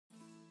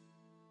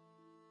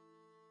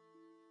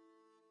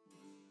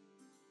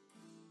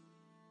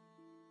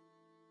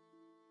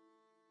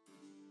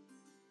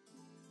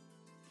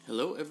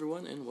Hello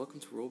everyone and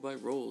welcome to Roll by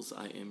Rolls.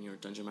 I am your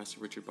Dungeon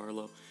Master Richard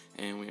Barlow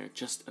and we are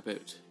just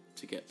about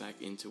to get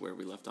back into where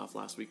we left off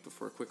last week.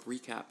 Before a quick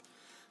recap,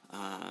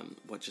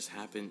 what just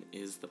happened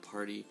is the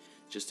party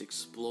just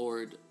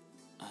explored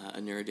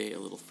Anuridae a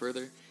little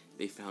further.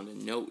 They found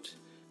a note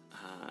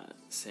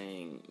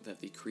saying that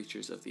the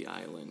creatures of the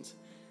island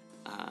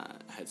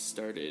had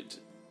started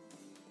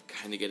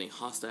kind of getting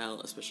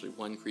hostile, especially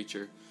one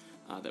creature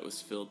that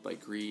was filled by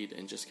greed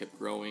and just kept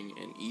growing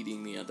and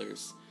eating the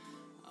others.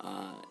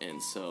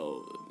 And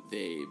so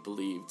they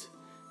believed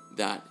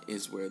that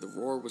is where the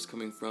roar was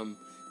coming from.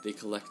 They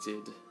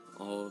collected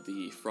all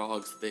the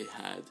frogs they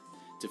had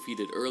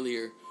defeated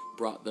earlier,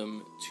 brought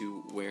them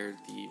to where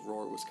the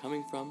roar was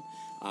coming from,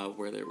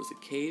 where there was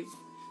a cave,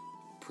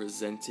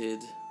 presented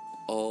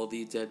all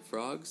the dead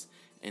frogs,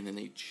 and then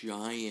a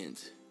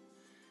giant,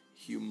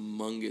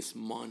 humongous,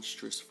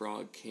 monstrous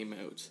frog came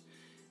out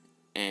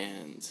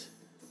and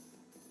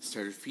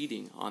started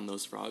feeding on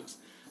those frogs.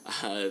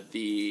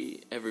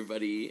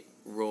 Everybody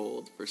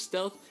rolled for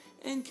stealth,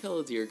 and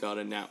Kaladir got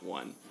a nat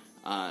 1.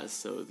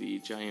 So the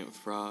giant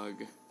frog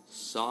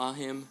saw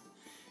him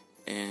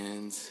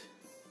and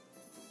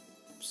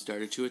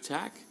started to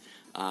attack.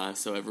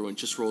 So everyone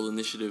just roll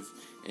initiative,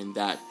 and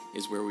that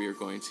is where we are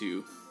going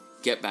to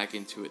get back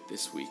into it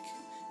this week.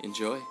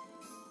 Enjoy.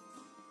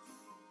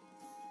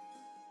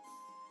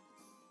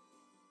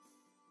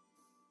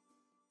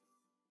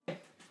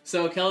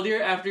 So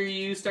Kaladir, after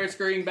you start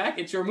scurrying back,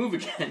 it's your move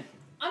again.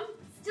 I'm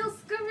still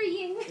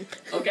scurrying.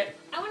 Okay.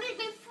 I want to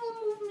make full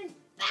movement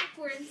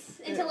backwards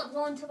until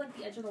like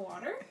the edge of the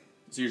water.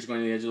 So you're just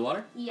going to the edge of the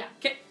water? Yeah.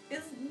 Okay.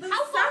 Is the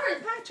How far Sour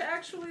Patch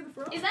actually the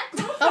frog? Is that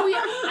close? Oh, yeah.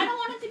 I don't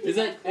want it to be Is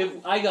that close.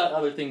 if I got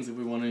other things if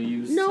we want to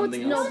use No,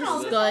 something it's- else? no, for this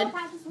is this? good. The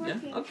path is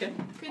working. Yeah. Okay.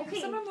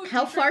 Okay. Someone move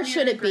How Dietrich far near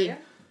should it be? Greya?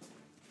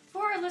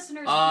 For our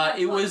listeners,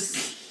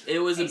 It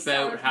was A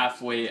Sour about Patch.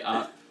 halfway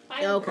up,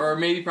 Okay. or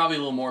maybe probably a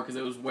little more because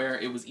it was where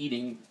it was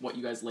eating what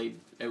you guys laid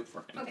out for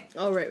him. Okay.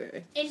 Oh,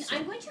 right. And So-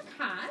 I'm going to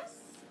cast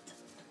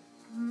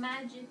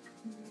Magic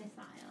Missile.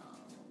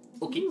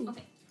 Okay.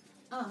 Okay.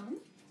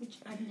 Which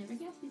I've never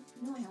guessed.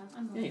 No, I have.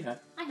 I'm Yeah, wrong. you have.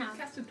 I have.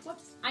 Casted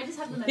twice. I just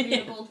have the memory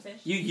of a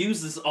goldfish. You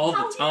use this all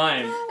How the did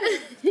time.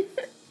 you know?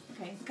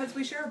 Okay. Because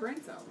we share a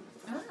brain cell.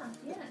 Ah,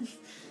 yes.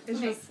 It's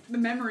Okay. just the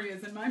memory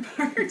is in my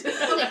part. Okay.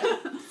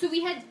 So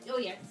we had. Oh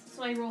yes.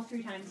 So I roll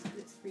 3 times because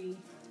it's 3.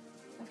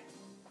 Okay.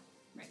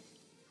 Right.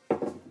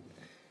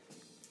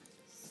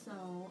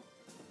 So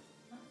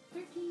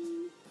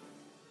 13.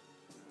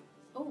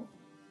 Oh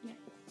yeah.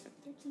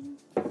 13.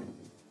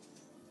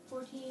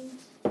 14.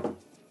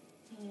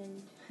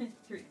 And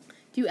 3.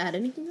 Do you add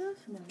anything to that?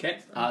 No. Okay.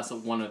 So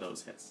one of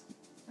those hits.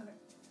 Okay.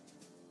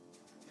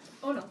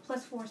 Oh no.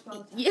 Plus 4 spell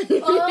attack. Yeah.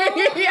 Oh my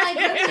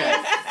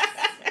goodness.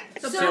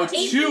 So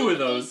it's 2 of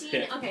those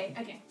 18, hit. Okay.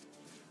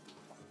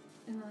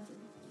 And that's it.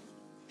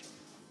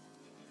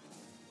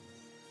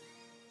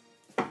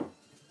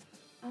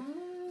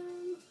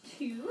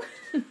 2.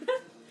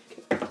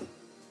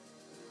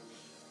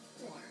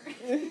 4.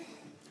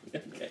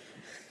 Okay.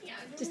 Yeah,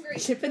 I'm doing Just great.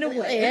 chipping Doing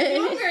away.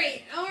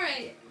 great. All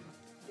right.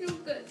 Feels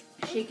good.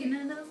 Shaking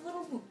in those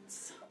little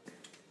boots.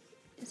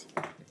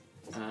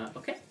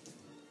 Okay.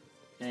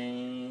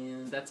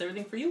 And that's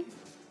everything for you,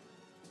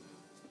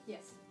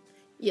 Yes.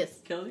 Yes.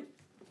 Kelly.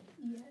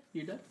 Yes.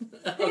 You're done.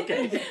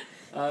 Okay.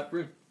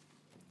 Rune.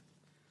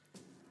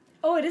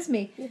 Oh, it is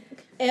me.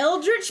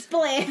 Eldritch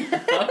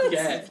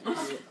Blast.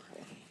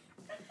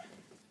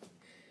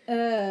 Okay.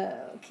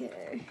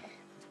 Okay.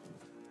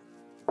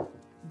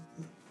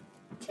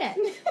 10.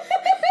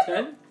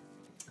 10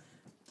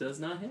 does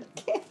not hit.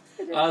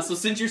 So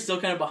since you're still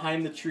kind of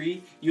behind the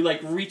tree, you like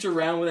reach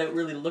around without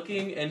really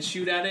looking and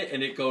shoot at it,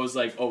 and it goes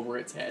like over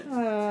its head.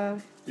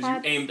 Because you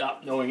That's- aimed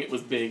up knowing it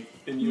was big,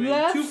 and you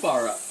aimed too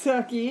far up.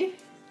 Sucky.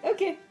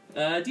 Okay.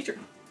 Dietrich.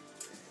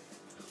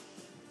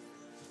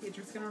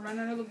 Dietrich's gonna run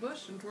out of the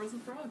bush and towards the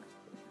frog.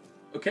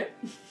 Okay.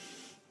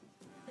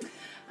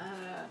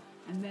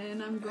 And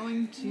then I'm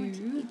going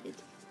to.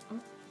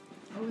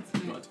 Oh, it's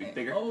You want it to be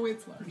bigger? Oh,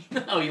 it's large.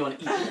 Oh, you want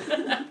to eat it.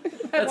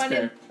 I That's want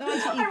fair. to eat I the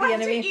want to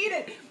enemy. eat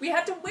it. We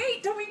had to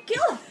wait till we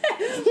kill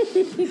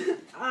it. You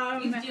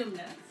do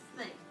that.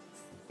 Nice.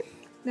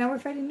 Now we're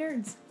fighting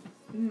nerds.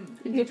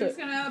 Dietrich's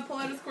gonna pull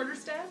out his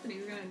quarterstaff and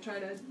he's gonna try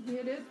to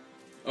hit it.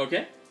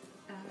 Okay.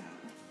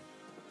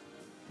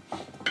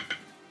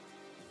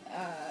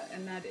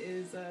 And that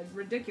is a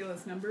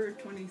ridiculous number,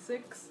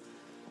 26.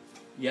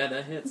 Yeah,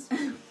 that hits.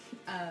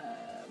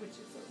 Which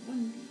is a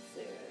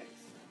 1d6.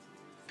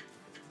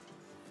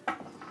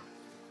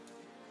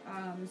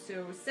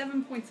 So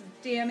 7 points of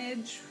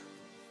damage,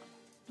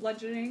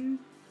 bludgeoning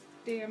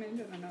damage. I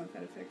don't know if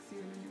that affects you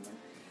in any way.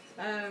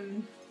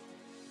 And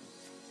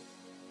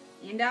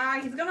he's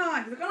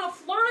gonna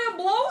flurry of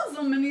blows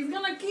him, and he's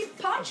gonna keep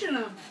punching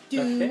him.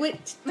 Do Okay.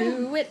 it.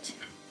 Do it.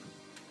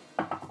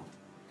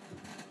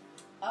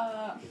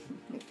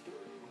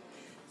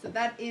 So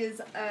that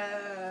is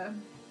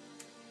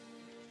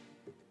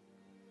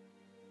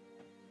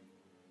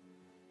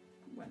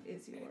what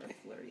is your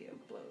flurry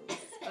of blows?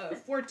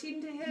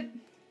 14 to hit.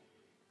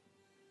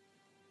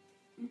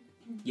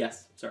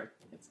 Yes, sorry.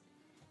 Yes.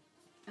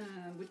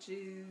 Which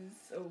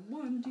is a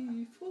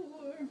 1d4.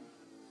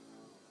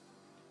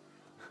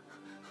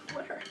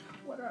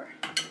 What are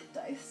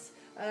dice?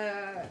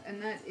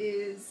 And that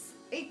is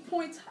 8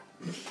 points.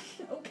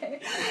 Okay,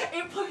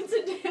 8 points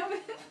of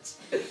damage.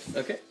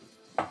 Okay.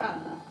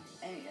 And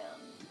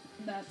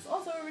that's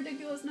also a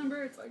ridiculous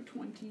number. It's like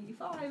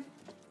 25.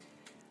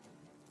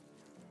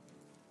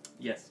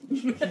 Yes.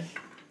 And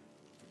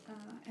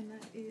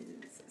that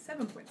is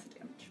 7 points of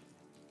damage.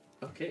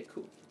 Okay,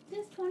 cool.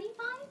 Does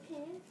 25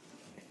 hit?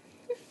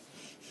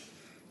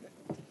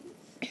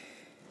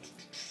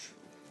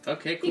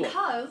 Okay, cool.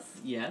 Because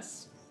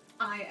Yes.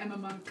 I am a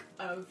monk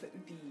of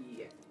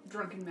the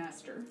Drunken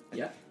Master.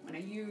 Yeah. When I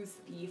use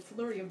the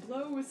Flurry of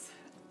Blows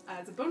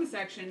as a bonus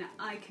action,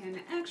 I can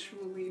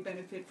actually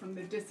benefit from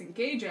the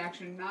disengage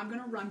action, and I'm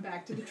gonna run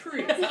back to the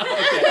tree.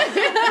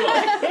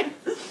 Okay.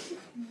 Cool.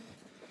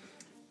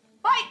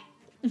 Bye!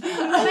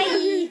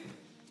 Bye.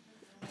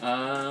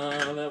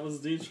 That was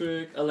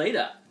Dietrich.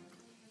 Aleda.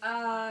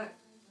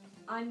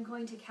 I'm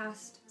going to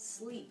cast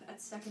Sleep at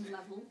 2nd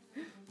level,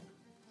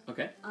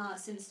 Okay.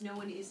 since no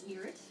one is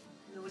near it.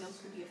 No one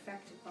else will be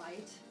affected by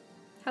it.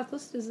 How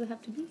close does it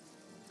have to be?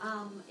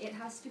 It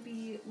has to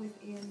be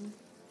within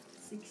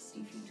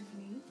 60 feet of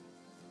me.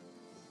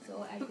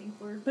 So I think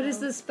we're... But is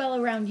the spell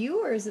around you,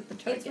 or is it the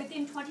It's target?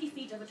 within 20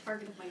 feet of a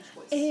target of my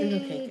choice.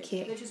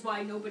 Okay. Which is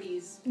why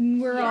nobody's...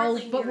 We're all,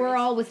 Nearly but near we're it.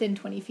 all within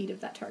 20 feet of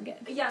that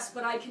target. Yes,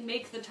 but I can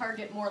make the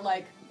target more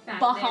like Back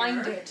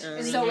behind there. it,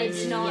 so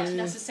it's not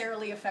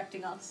necessarily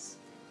affecting us.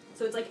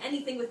 So it's like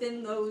anything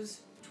within those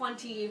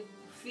 20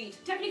 feet.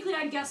 Technically,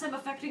 I guess I'm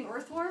affecting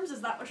earthworms.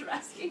 Is that what you're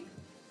asking?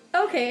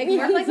 Okay, it can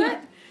work like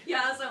that.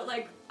 Yeah. So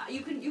like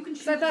you can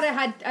choose. So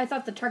I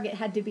thought the target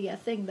had to be a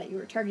thing that you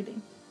were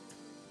targeting.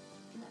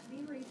 Let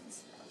me read the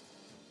spell.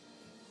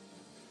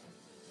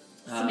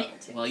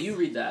 Semantics. While you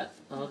read that,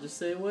 I'll just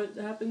say what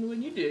happened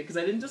when you did, because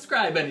I didn't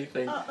describe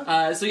anything.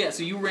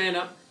 So you ran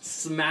up,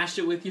 smashed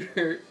it with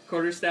your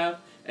quarterstaff,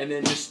 and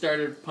then just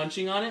started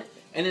punching on it.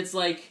 And it's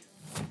like,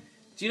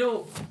 do you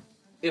know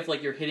if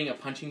like you're hitting a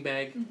punching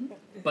bag,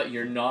 but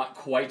you're not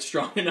quite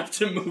strong enough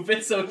to move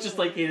it, so it's just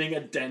like hitting a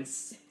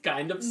dense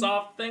kind of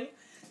soft thing?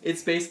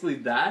 It's basically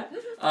that.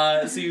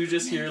 So you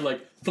just hear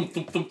like thump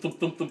thump thump thump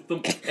thump thump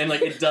thump, and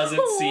like it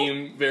doesn't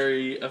seem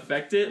very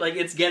affected. Like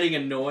it's getting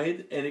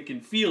annoyed and it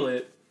can feel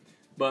it,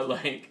 but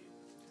like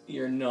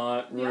you're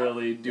not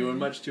really doing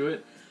much to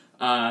it.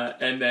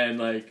 And then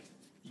like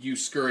you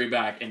scurry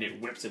back and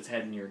it whips its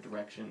head in your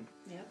direction.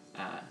 Yep.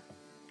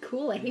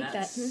 Cool, I hate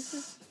that.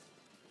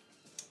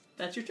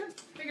 That's your turn.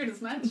 Figured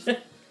as much.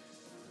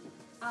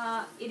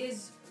 It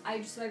is.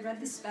 I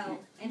read the spell,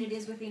 and it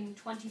is within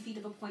 20 feet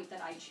of a point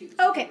that I choose.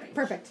 Okay, Range.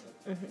 perfect.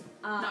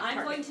 I'm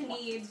target.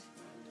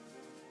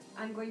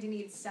 going to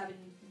need 7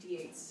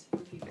 d8s for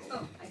people.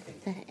 I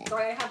think. So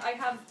I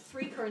have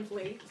 3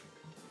 currently.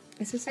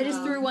 I just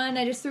threw one.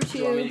 I just threw Do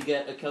you want me to two.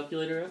 get a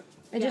calculator up?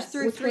 I just Yes.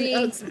 threw Which 3.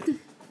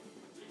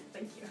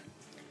 Thank you.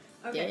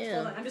 Okay, Damn.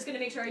 hold on. I'm just gonna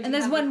make sure I do And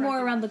there's have the one more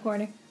correct around the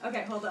corner.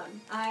 Okay, hold on.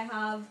 I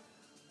have,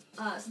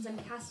 since I'm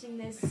casting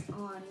this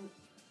on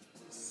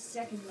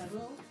 2nd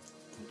level,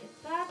 to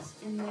get that,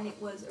 and then it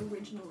was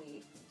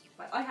originally,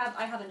 I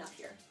have enough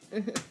here. We're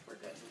good.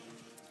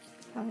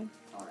 Fine.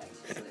 Alright,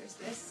 so there's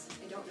this.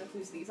 I don't know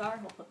whose these are.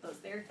 We'll put those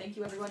there. Thank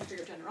you everyone for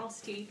your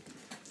generosity.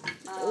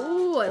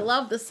 Ooh, I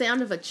love the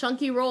sound of a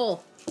chunky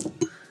roll.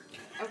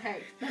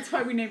 Okay. That's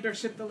why we named our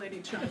ship the Lady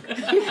Chunk.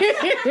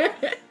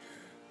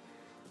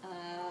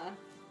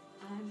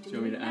 I'm Do you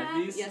want me to doing add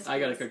that. these? Yes, I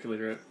got a please.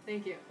 calculator up.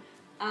 Thank you.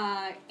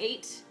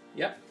 8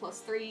 Yep. plus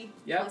 3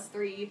 Yep. plus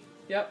 3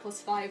 Yep.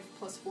 plus 5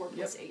 plus 4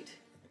 plus 8.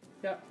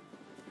 Yep.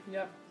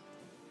 Yep.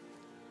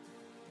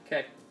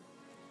 Okay.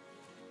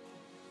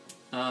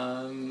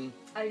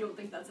 I don't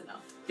think that's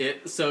enough.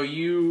 So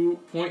you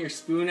point your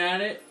spoon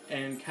at it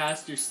and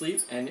cast your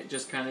sleep, and it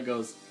just kind of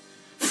goes,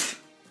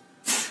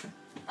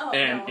 Oh,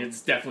 and no.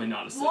 it's definitely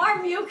not a sleep.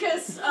 More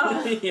mucus!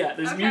 Oh. Yeah,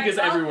 there's Okay, mucus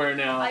well, everywhere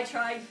now. I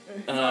tried.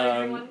 Sorry, Um,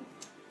 everyone.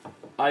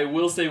 I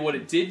will say what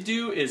it did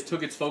do is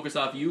took its focus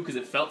off you because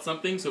it felt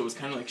something, so it was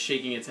kind of like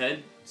shaking its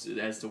head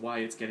as to why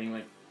it's getting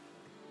like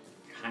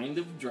kind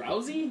of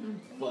drowsy,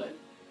 but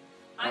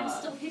I'm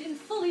still hidden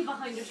fully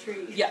behind a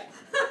tree. yeah.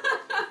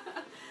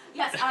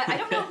 Yes, I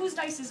don't know whose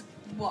dice is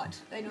what.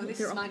 I know this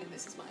They're is all- mine and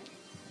this is mine.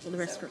 Well, the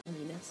rest are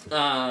Alina's.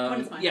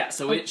 One is mine. Yeah,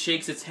 so it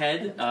shakes its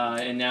head,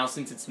 and now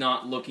since it's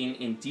not looking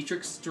in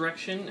Dietrich's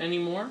direction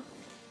anymore,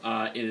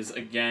 it is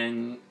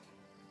again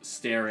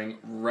staring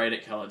right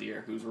at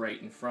Caladir, who's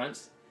right in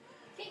front.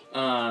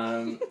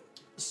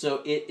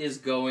 So it is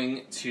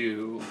going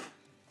to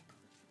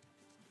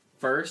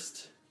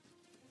first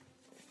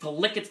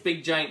flick its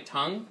big giant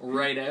tongue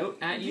right out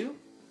at you.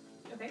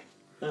 Okay.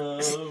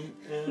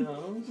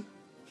 And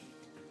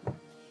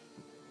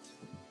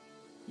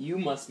you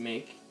must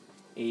make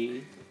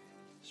a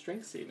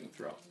strength saving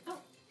throw.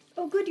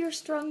 Oh, good, you're a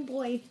strong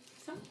boy.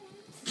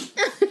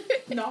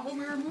 Not when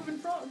we were moving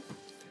frogs.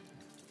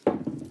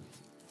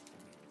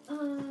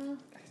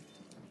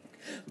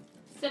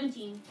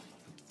 17.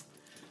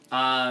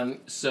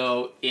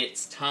 So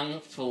its tongue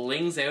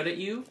flings out at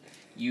you.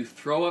 You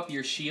throw up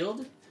your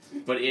shield,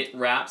 but it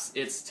wraps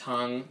its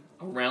tongue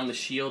around the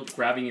shield,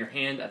 grabbing your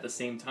hand at the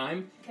same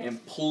time, Okay.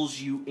 and pulls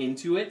you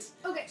into it.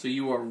 Okay. So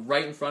you are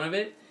right in front of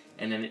it,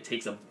 and then it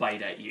takes a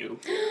bite at you.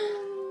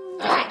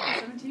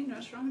 17,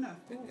 not strong enough.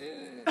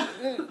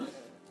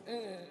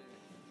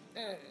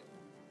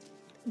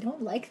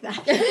 Don't like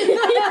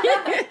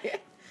that.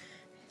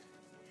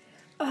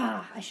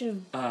 I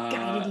should have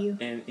guided you.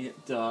 And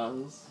it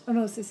does. Oh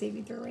no, it's a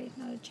saving throw, right?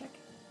 Not a check.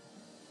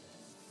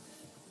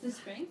 The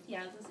strength?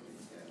 Yeah, it's the saving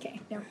throw. Okay,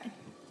 never mind.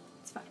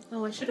 It's fine.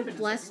 Oh, I should have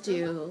blessed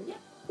you.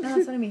 No,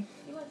 that's what I mean.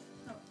 It was.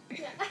 Oh.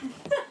 Yeah.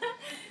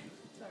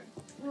 Sorry.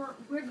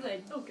 We're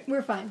good. Okay.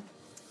 We're fine.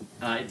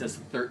 It does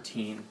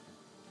 13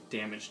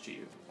 damage to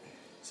you.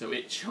 So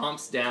it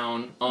chomps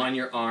down on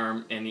your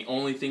arm, and the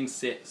only thing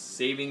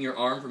saving your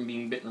arm from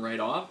being bitten right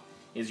off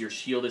is your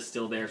shield is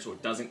still there, so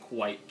it doesn't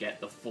quite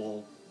get the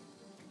full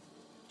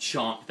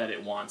chomp that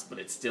it wants, but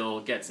it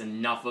still gets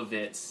enough of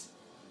its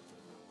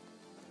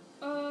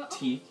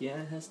teeth.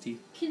 Yeah, it has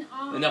teeth.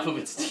 Enough of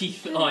its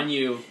teeth on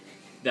you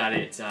that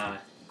it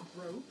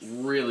Gross.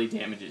 really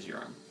damages your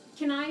arm.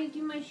 Can I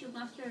do my shield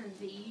master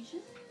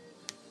evasion?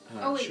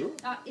 Oh wait. Sure.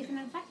 If an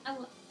effect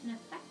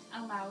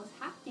allows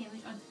half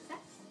damage on success,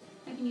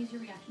 I can use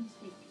your reaction to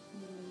take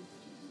no damage.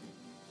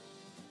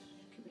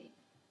 Okay, wait.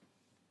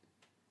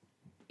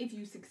 If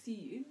you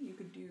succeed, you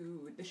could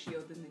do the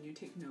shield and then you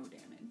take no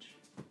damage.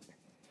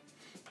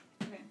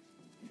 Okay.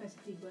 If I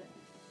succeed, what?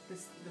 The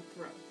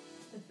throw.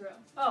 The throw.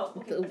 Oh,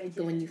 okay. But I did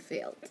The one it. you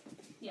failed.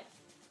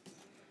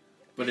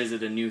 But is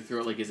it a new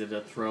throw? Like, is it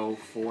a throw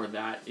for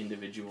that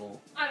individual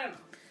I don't know.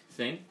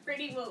 thing?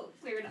 Brittany will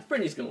clear it up.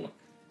 Brittany's gonna look.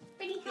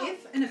 Brittany, help.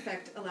 If an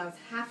effect allows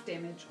half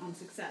damage on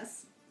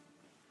success.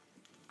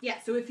 Yeah,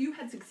 so if you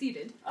had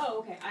succeeded Oh,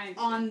 okay. I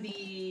on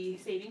the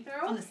saving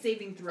throw.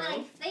 saving throw,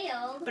 I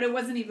failed. but it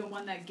wasn't even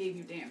one that gave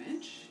you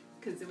damage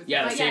because it was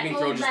Yeah, the Oh, saving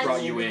throw just that's-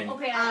 brought you in.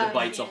 Okay, It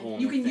bites a understand. hole.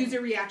 You can thing. use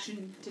a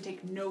reaction to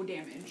take no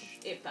damage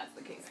if that's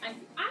the case. I'm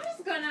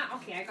just gonna.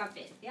 Okay, I got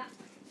bit. Yeah.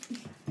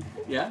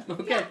 Yeah?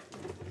 Okay.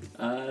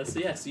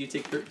 So you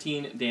take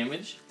 13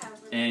 damage,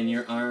 and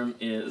your arm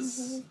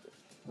is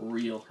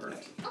real hurt.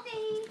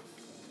 Okay.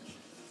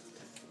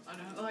 I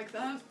don't like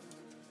that.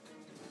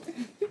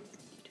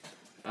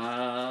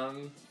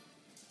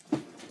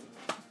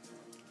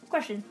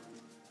 Question.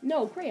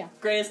 No, Greya.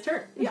 Graya's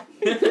turn. Yeah.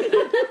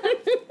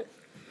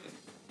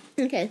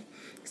 Okay,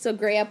 so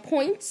Greya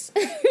points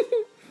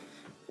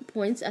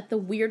points at the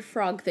weird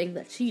frog thing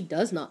that she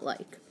does not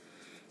like,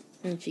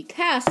 and she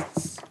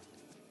casts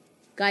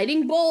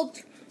Guiding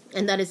Bolt,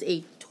 and that is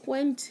a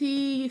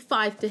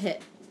 25 to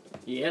hit.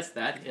 Yes,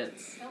 that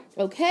hits.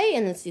 Okay,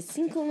 and it's the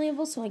single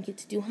level, so I get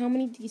to do how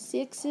many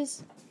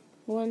d6s?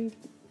 One.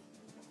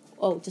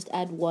 Oh, just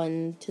add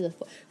 1 to the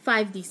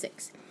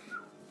 5d6.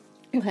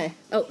 Okay.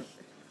 Oh,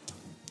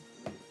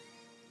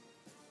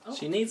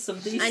 She needs some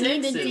D6s. I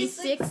need the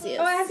d6s.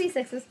 Oh, I have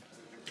D6s.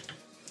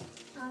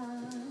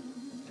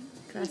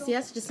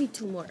 Gracias. Just need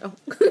 2 more. Oh,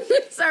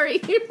 sorry,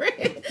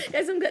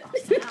 guys. I'm good.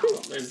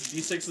 There's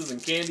D6s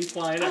and candy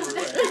flying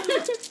everywhere.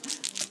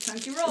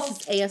 Chunky roll.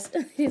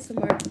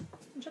 ASMR.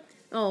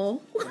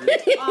 Oh.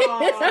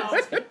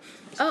 Aw.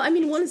 Oh, I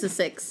mean, 1 is a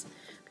 6.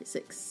 Okay,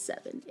 6,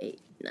 7, 8,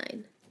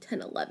 9,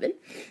 10, 11.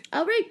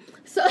 All right.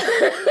 So,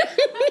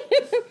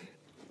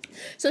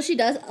 so she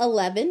does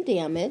 11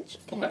 damage.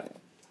 Okay.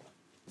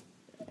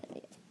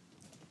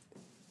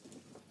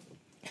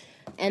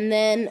 And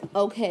then,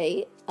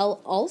 okay, I'll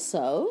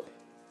also...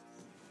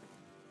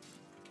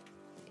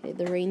 Okay,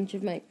 the range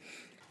of my...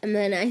 And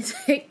then I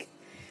take...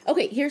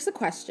 Okay, here's the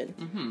question.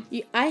 Mm-hmm.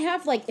 I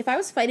have, like, if I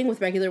was fighting with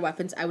regular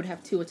weapons, I would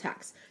have 2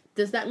 attacks.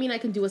 Does that mean I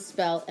can do a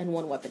spell and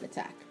 1 weapon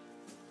attack?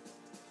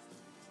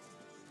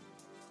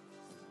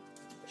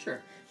 Sure.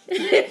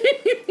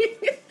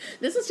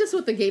 This is just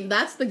what the game...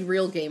 That's the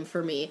real game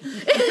for me,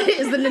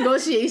 is the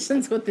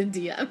negotiations with the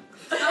DM.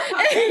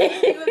 I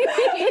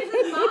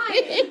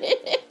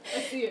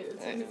see it.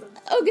 It's amazing.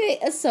 Okay,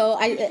 so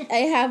I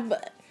have...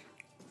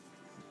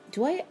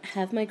 Do I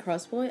have my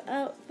crossbow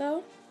out,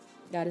 though?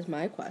 That is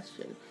my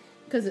question.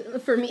 Because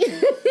for me,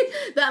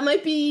 that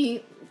might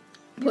be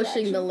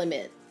pushing the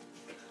limit.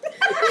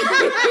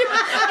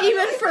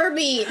 Even for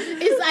me,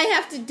 is I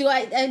have to do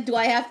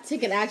I have to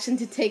take an action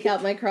to take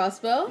out my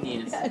crossbow?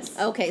 Yes.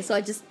 Okay, so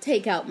I just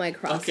take out my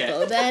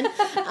crossbow Okay. then.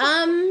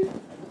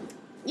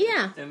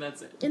 Yeah, And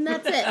that's it. and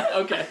that's it.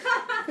 Okay.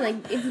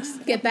 Like,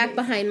 just get back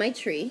behind my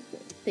tree.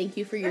 Thank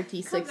you for your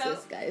Close D6s,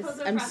 out. guys. Close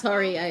out I'm crossbow.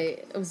 sorry,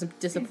 it was a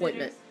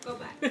disappointment. Go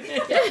back.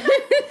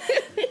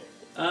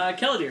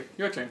 Caladir,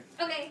 your turn.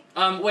 Okay.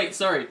 Wait,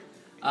 sorry.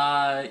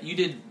 You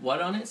did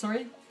what on it,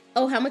 sorry?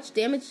 Oh, how much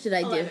damage did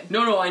I do? 11.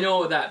 No, I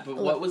know that, but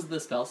what was the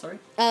spell, sorry?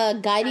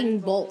 Guiding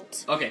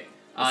bolt. Okay.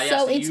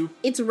 So so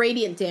it's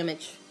radiant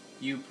damage.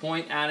 you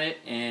point at it,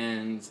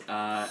 and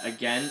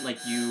again, like,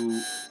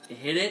 you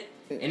hit it,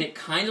 and it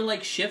kind of,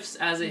 like, shifts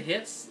as it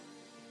hits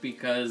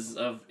because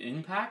of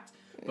impact,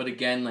 but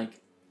again, like,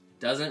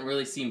 doesn't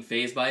really seem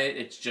phased by it.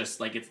 It's just,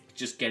 like, it's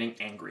just getting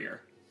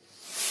angrier.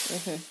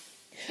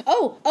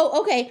 Oh,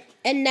 okay.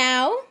 And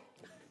now,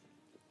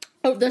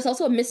 there's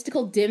also a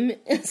mystical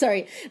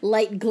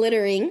light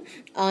glittering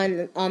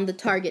on the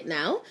target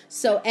now.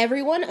 So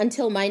everyone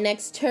until my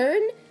next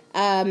turn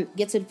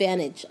gets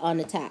advantage on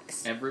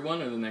attacks.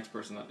 Everyone or the next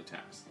person that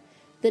attacks?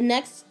 The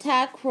next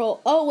attack roll.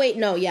 Oh wait,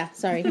 no, yeah,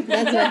 sorry.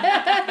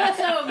 That's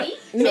So me?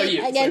 So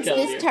you, against so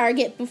this you.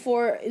 target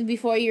before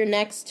your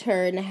next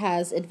turn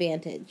has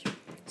advantage.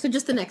 So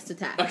just the next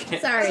attack. Okay.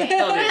 Sorry. Okay.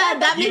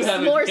 That You makes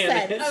have more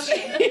advantage.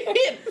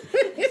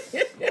 sense.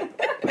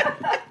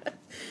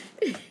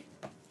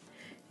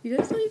 You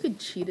guys know you could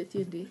cheat at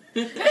D&D?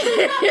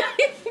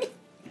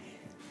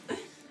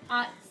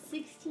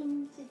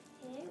 16 to hit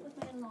with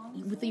my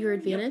long With sword. your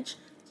advantage?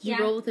 Did you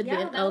Yeah. roll with Yeah,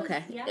 advantage? that was-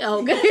 Okay. yeah.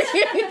 Oh, okay.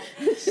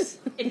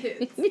 It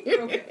hits.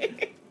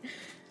 Okay.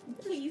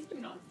 Please do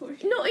not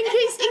push. No, in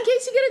case you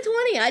get a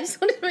 20, I just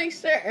wanted to make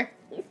sure.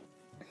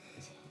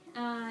 10.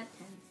 10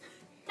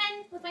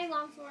 with my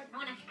longsword. I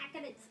want to hack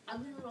at its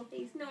ugly little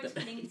face. No, just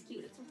kidding. It's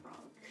cute. It's a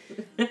frog.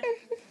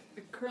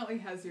 It currently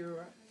has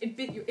your. It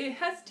bit you. It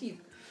has teeth.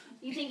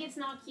 You think it's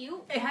not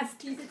cute? It has Is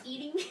teeth. it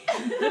eating?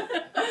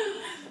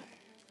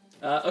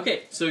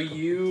 Okay, so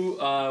you,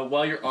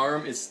 while your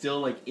arm is still,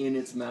 like, in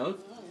its mouth,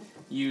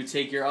 you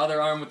take your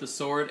other arm with the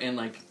sword and,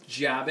 like,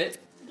 jab it,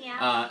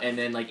 Yeah. and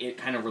then, like, it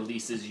kind of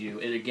releases you.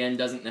 It, again,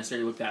 doesn't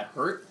necessarily look that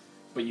hurt,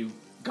 but you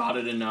got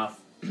it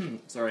enough.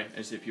 Sorry, I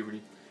just hit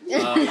puberty.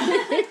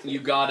 You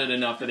got it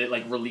enough that it,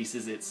 like,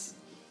 releases its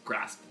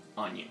grasp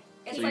on you.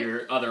 It's So like-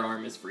 your other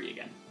arm is free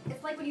again.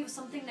 It's like when you have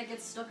something that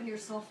gets stuck in your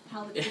soft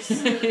palate. Just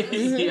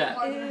Yeah.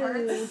 more than it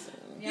hurts.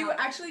 You Yeah.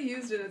 actually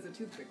used it as a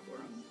toothpick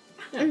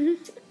for him.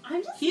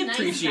 I'm just He nice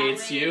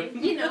appreciates that way, you.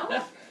 You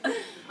know?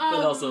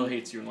 But also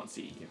hates you and wants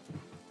to eat you.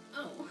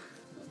 Oh,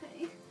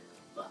 okay.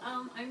 But,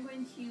 I'm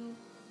going to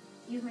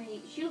use my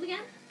shield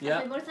again. Yeah.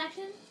 As my bonus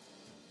action.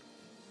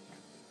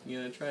 You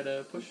gonna try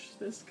to push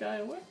this guy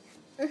away?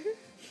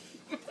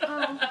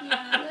 Oh,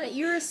 yeah.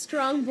 You're a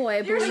strong boy.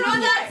 I You're believe strong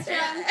in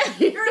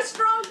you. You're a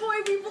strong boy.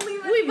 We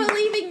believe in We you.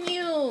 believe in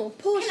you.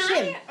 Push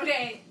Can him. I?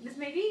 Okay, this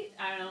may be,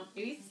 I don't know,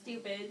 maybe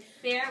stupid.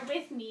 Bear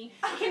with me.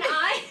 Can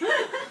I?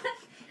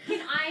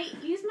 Can I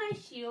use my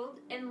shield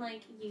and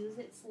like use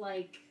its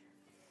like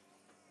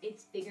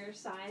its bigger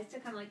size to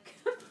kind of like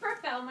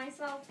propel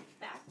myself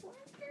backward?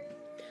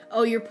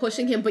 Oh, you're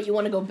pushing him, but you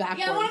want to go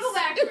backwards. Yeah, I want to go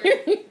backward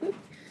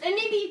and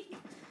maybe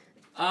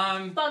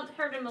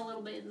hurt him a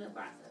little bit in the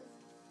process.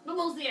 But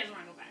mostly I just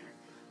want to go backward.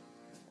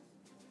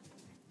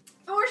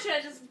 Or should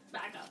I just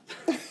back up?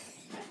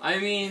 I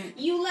mean,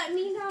 You let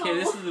me know. okay,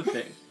 this is the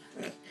thing.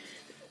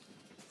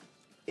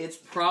 It's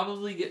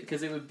probably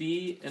because it would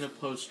be an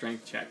opposed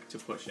strength check to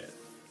push it,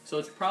 so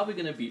it's probably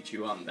gonna beat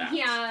you on that.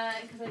 Yeah,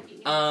 because I beat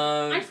you.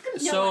 Um. I'm just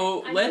gonna- no,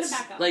 So I'm let's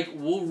gonna back up. like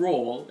we'll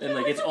roll and No,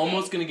 like it's it's okay.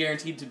 almost gonna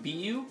guaranteed to beat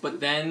you, but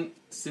then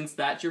since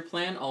that's your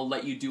plan, I'll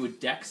let you do a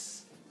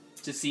dex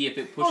to see if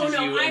it pushes Oh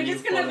no, you. I'm and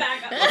just you gonna float.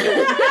 back up.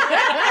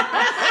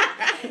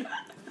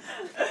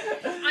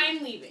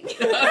 I'm leaving.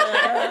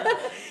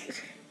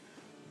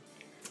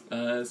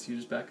 So you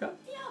just back up.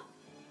 Yeah.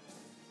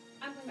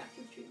 I'm going back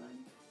to the tree line.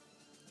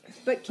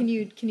 But can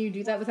you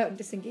do that without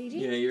disengaging?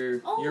 Yeah,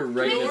 you're Oh,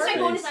 right can in I use his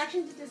my bonus face.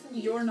 action to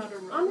disengage? You're not a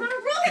rogue. I'm not a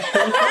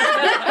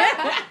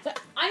rogue.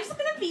 I'm just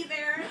gonna be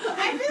there.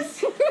 I'm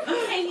just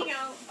hanging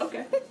out.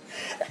 Okay.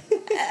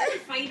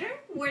 Fighter?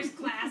 Where's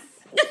class?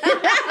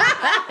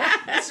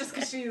 It's just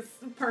because she's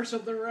partial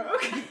to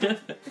rogue.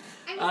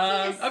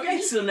 I'm just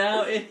Okay, so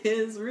now it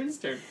is Rune's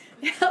turn.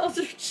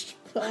 Eldritch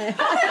Blast.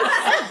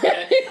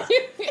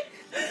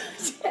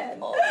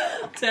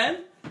 10?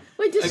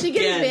 Wait, does she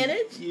get Again,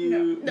 advantage?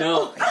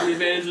 No, the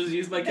advantage was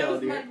used by That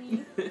was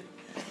Keldir.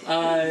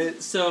 my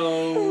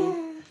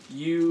So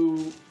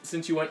you,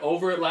 since you went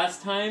over it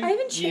last time, I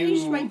haven't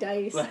changed you, my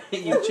dice.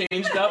 You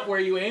changed up where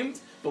you aimed,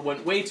 but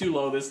went way too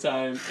low this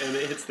time, and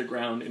it hits the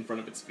ground in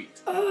front of its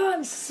feet. Oh,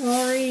 I'm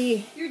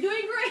sorry. You're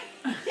doing great.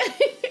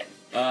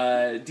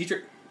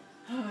 Dietrich.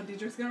 Oh,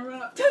 Deidre's gonna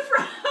run up to the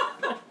front.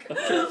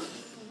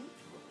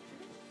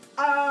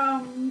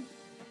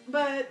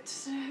 But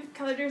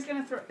Kaladr's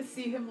gonna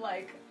see him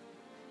like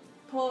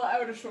pull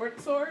out a short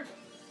sword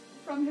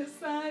from his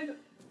side.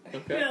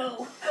 Okay.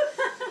 No.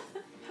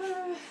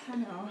 I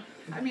know.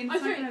 I mean, I'm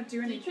it's not sorry. gonna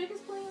do any. Dietrich is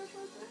playing a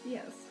short sword?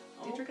 Yes,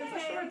 Dietrich has a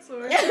Okay. short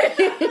sword.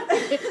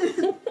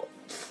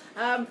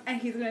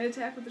 And he's gonna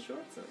attack with the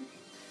short sword.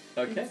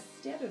 Okay.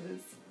 Instead of his.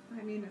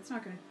 I mean, it's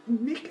not gonna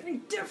make any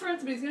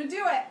difference, but he's gonna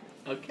do it.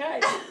 Okay.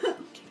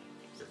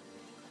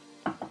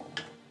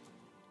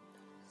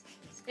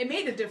 It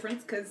made a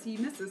difference because he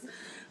misses.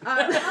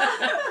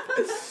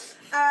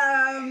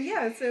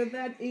 Yeah, so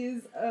that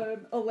is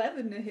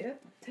 11 to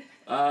hit.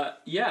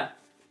 Yeah,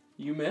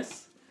 you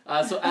miss.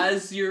 So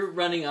as you're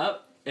running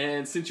up,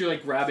 and since you're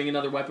like grabbing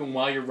another weapon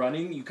while you're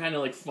running, you kind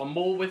of like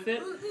fumble with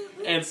it,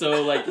 and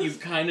so like you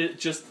kind of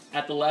just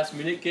at the last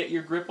minute get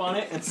your grip on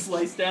it and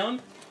slice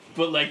down,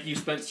 but like you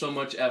spent so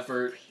much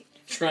effort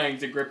trying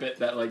to grip it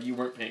that like you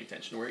weren't paying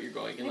attention to where you're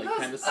going and like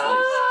kind of slice.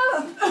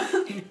 "Ah!"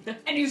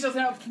 And he's just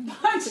gonna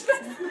punch this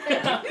thing.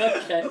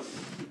 Okay.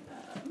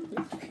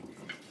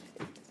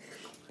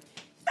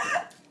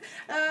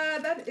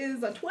 that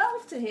is a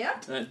 12 to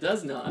hit. That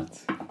does not.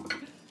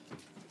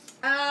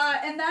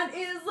 And that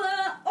is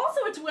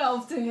also a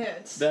 12 to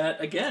hit.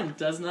 That, again,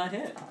 does not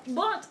hit.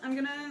 But I'm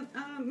gonna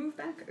move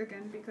back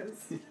again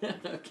because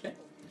Okay.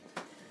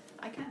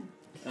 I can.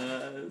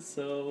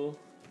 So,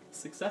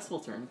 successful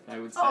turn, I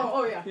would say.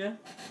 Oh yeah. Yeah.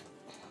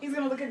 He's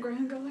gonna look at Graham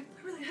and go like,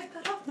 I really hyped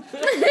that up.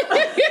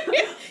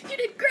 You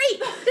did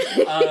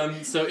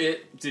great. So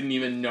it didn't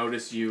even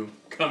notice you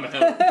come out.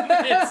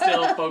 It's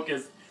still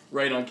focused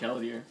right on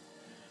Keldir.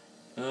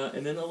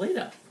 And then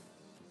Elena.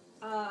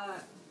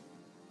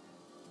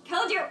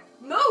 Keldir,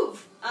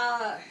 move!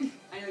 I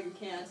know you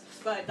can't,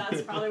 but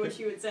that's probably what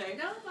she would say.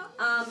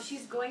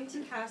 She's going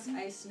to cast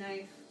Ice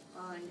Knife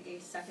on a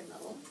second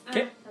level.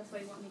 Okay. That's why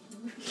you want me to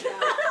move. Yeah.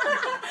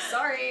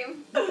 Sorry.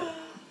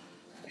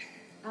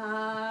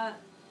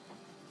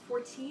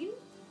 14?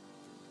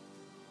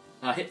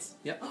 Hits.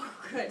 Yep. Oh,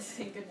 good.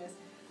 Thank goodness.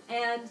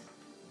 And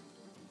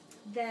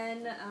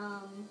then,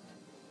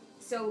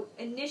 so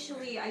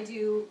initially I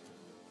do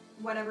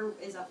whatever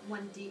is a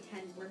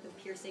 1d10 worth of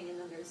piercing, and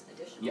then there's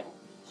additional Yep.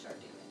 sharp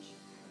damage.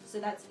 So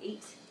that's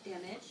 8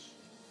 damage.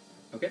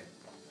 Okay.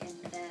 And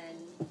then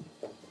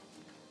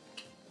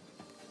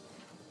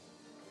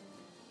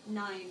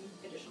 9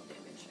 additional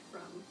damage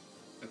from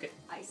Okay.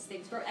 ice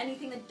things. For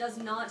anything that does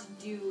not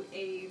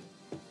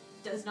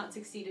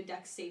succeed a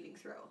dex saving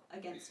throw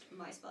against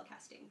my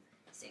spellcasting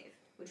save,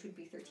 which would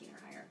be 13 or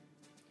higher.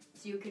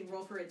 So you can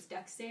roll for its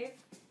dex save,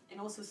 and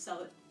also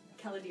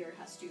Keldir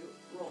has to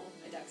roll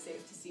a dex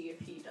save to see if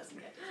he doesn't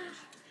get damage.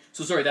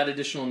 So sorry, that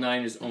additional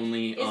 9 is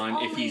only It's on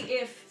only if he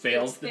if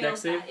fails it the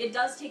dex save? that. It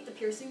does take the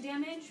piercing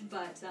damage,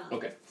 but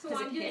Okay. So 'cause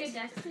I'm it doing a hit.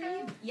 dex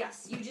save.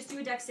 Yes, you just do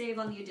a dex save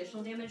on the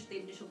additional damage. The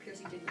initial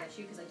piercing didn't get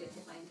you because I did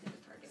hit my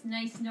intended target. It's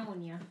nice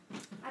knowing you.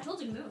 I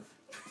told you to move.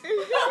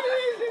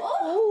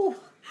 Oh.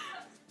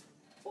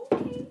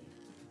 Okay.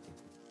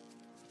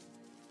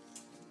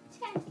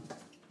 10.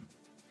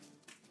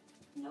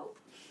 Nope.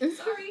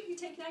 Sorry, you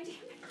take 9 damage.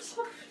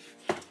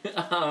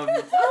 Oh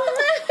Oh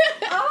my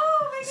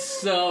goodness.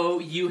 So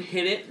you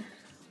hit it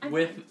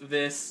with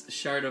this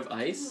shard of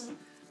ice,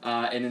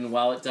 and then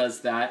while it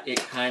does that, it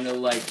kind of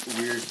like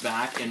rears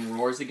back and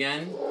roars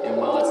again. And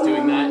while it's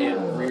doing that, it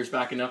rears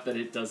back enough that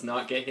it does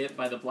not get hit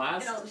by the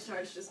blast. And all the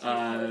shards just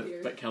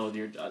Keldir. But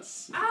Keldir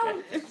does.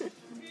 Ow!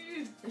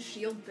 The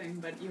shield thing,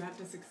 but you have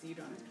to succeed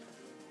on it.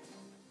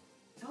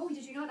 Oh,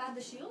 did you not add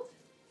the shield?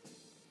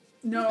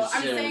 No, His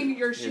I'm shield- saying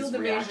your his shield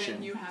reaction.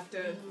 evasion. You have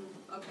to.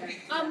 Okay.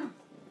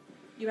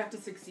 You have to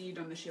succeed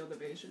on the shield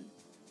evasion.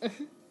 I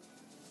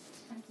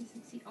have to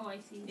succeed. Oh, I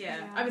see.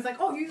 Yeah. I was like,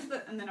 oh, use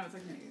the, and then I was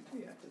like, no,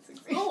 you have to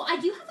succeed. Oh, I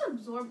do have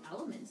absorb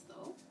elements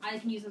though. I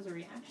can use as a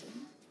reaction.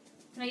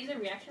 Can I use a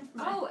reaction for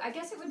my? Oh, I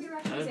guess it would be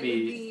reaction. That would It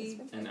be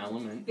would an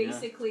element.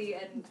 basically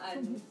an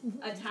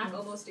attack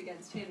almost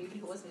against him, even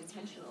if it wasn't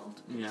intentional.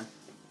 Yeah.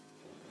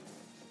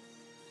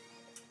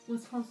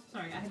 What's called?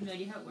 Sorry, I have no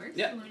idea how it works.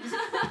 Yeah. You want me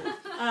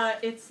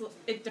to just-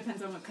 It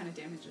depends on what kind of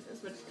damage it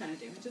is. What kind of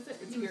damage is it?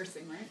 It's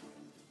piercing, right?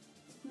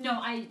 No,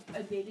 I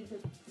evaded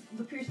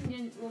the piercing.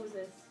 Didn't. What was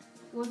this?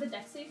 What was the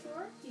dex save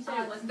for? You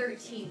said it was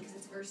 13 because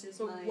it's versus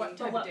So my. what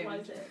So type what of damage?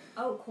 was it?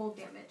 Oh, cold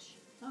damage.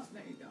 Oh,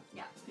 there you go.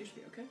 Yeah. You should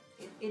be okay.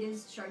 It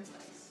is shards of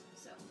ice,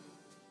 so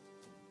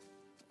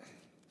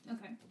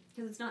Okay.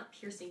 because it's not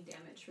piercing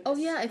damage. For Oh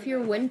this, yeah, if for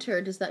you're the-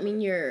 winter, does that mean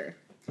you're...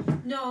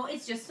 No,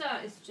 it's just.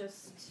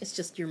 It's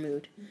just your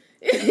mood.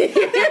 He's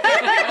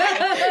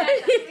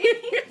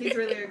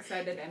really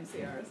excited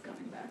MCR is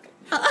coming back.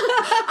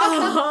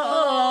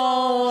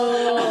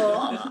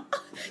 Oh.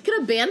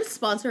 Can a band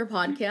sponsor a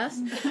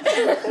podcast?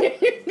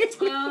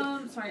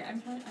 Sorry, I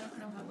don't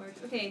know how it works.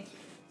 Okay.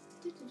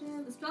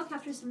 The spell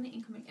captures some of the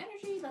incoming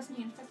energy,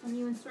 lessening its effect on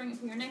you and storing it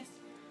for your next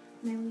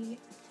melee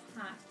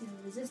attack. Give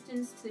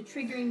resistance to the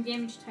triggering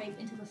damage type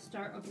until the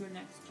start of your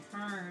next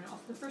turn.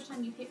 Also, the first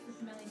time you hit with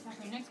the melee attack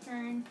on your next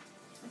turn,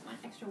 like one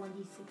extra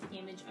 1d6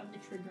 damage of the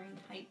triggering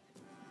type.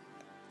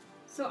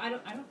 So I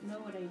don't know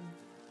what I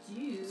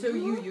do. So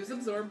you use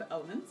absorb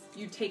elements.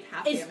 You take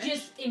half It's damage.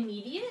 just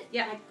immediate?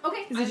 Yeah. Like,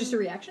 okay. Is it just a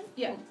reaction?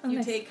 Yeah. Oh, you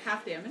nice. take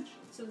half damage.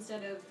 So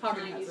instead of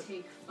Hogger 9, has you it.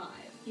 take 5.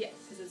 Yes.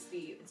 Because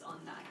it's on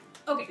that.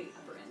 Okay. The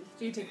upper end.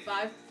 So you take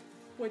 5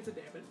 points of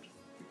damage.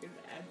 You can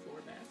add 4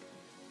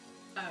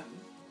 back.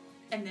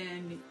 And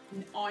then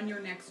on your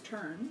next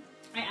turn,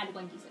 I add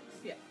 1d6.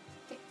 Yeah.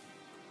 Okay.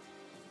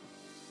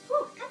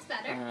 Whew, that's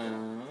better.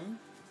 Uh,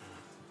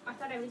 I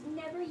thought I would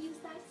never use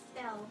that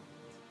spell.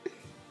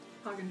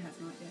 Hagen has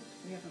not yet.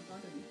 We haven't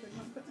thought anything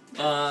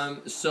on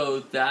that.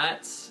 So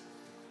that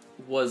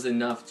was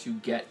enough to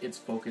get its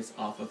focus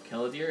off of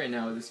Keldir, and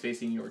now it is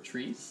facing your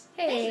trees.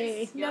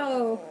 Hey,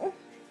 no.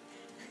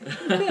 As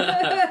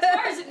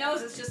far as it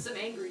knows, it's just some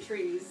angry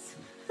trees.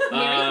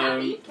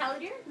 Mary's happy.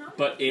 Keldir? No?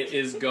 But it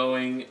is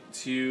going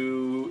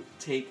to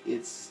take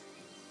its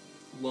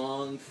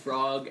long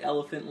frog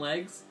elephant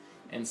legs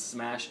and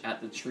smash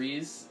at the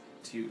trees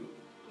to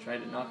try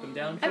to knock them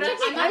down. I'm But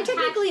technically- not I'm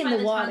technically attached in by the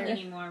tongue water.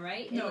 anymore,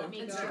 right? It No, let me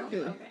it's go.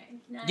 true.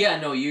 Okay. Yeah,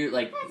 no, you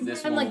like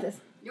this I'm one. like this.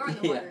 You're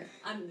in the water.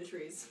 I'm in the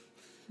trees.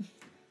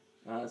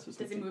 So it's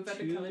Does he gonna move take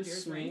out of 2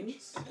 Caladir's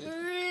range? swings.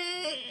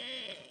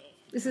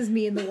 This is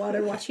me in the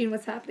water watching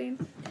what's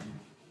happening.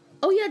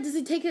 Oh yeah, does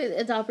he take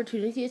an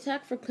opportunity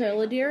attack for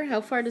Caladir?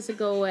 How far does it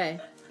go away?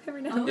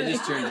 Every now and It then.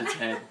 just turns its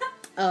head.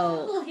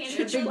 Oh. Little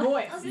hand Big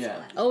boy.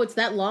 Yeah. Oh, it's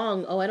that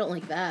long. Oh, I don't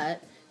like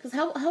that. Because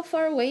how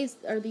far away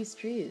are these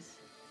trees?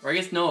 Or I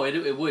guess no, it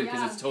would because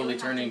Yeah, it's totally it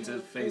would have turning to to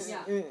move. face.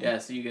 Yeah. Yeah,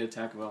 so you get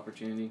attack of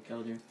opportunity,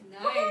 Caladir.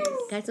 Nice.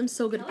 Guys, I'm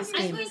so good at this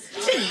I'm game. going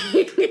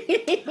to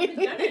haven't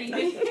done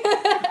anything.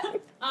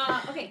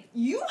 Okay.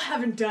 You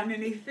haven't done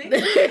anything. I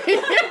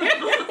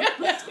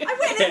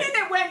went in and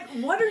it went,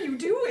 what are you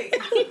doing?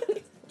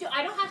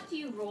 I don't have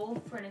to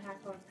roll for an attack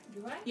roll,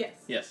 do I? Yes.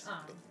 Yes.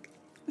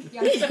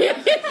 Yeah.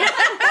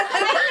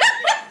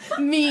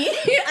 Me?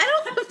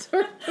 I don't have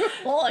to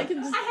roll. I can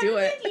just I do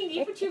haven't it. played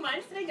D&D for 2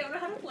 months and I don't know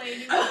how to play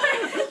anymore.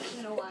 It's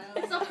been a while.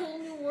 It's a whole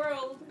new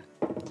world.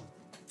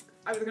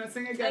 I was going to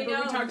sing again, I but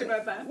we know. talked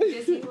about that.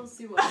 Disney will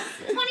sue us.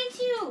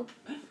 22!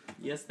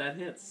 Yes, that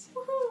hits.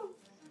 Woohoo!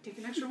 Take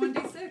an extra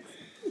 1d6.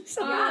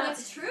 So Yeah,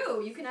 that's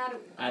true. You can add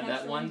Add an that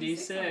extra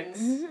 1d6.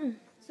 Mhm.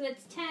 So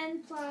it's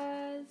 10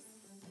 plus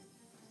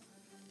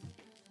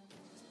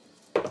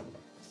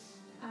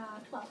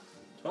 12.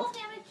 12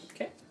 damage.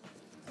 Okay.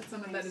 But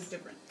some of that is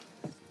different.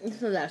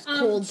 So that's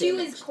cold 2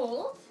 damage. is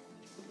cold.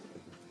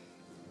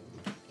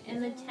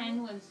 And the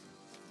 10 was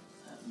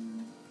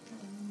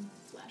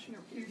Slashing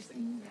or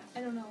piercing.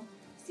 I don't know.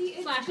 See,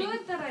 it's Slashing.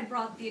 good that I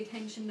brought the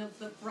attention of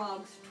the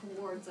frogs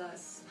towards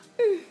us.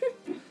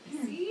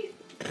 See?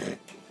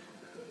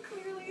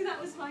 Clearly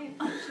that was my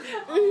intention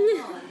all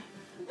along.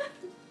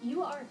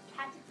 You are a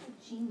tactical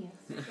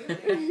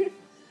genius.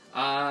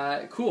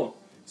 Cool.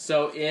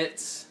 So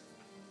it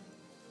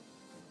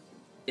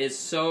is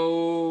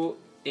so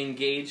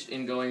engaged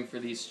in going for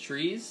these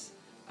trees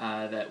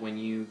that when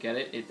you get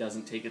it, it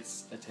doesn't take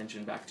its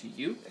attention back to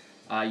you.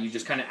 You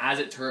just kind of, as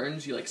it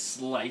turns, you like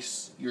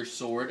slice your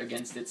sword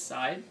against its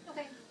side.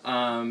 Okay.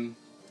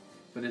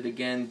 But it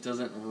again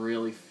doesn't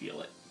really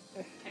feel it.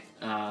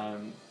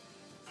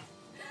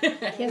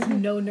 he has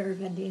no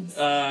nerve endings.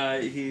 So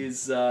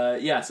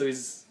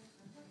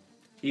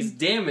he's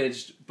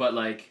damaged, but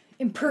like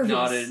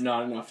Impervious.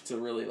 not enough to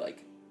really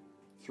like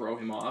throw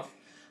him off.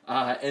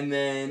 And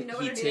then You know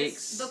what he it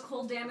takes is? The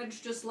cold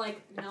damage just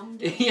like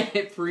numbed. yeah,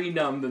 it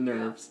pre-numbed the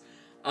nerves.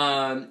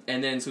 And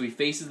then so he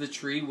faces the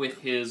tree with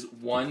his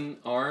one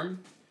arm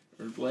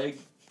or leg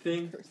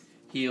thing.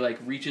 He like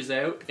reaches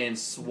out and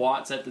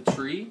swats at the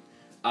tree,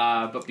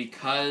 but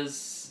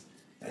because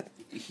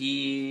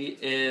he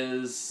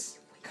is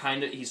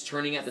he's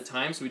turning at the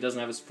time, so he doesn't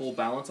have his full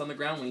balance on the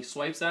ground. When he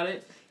swipes at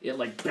it, it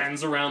like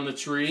bends around the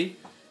tree,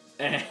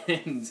 and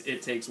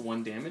it takes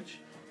 1 damage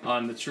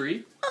on the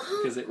tree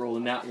because it rolled a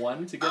nat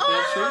 1 to get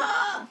that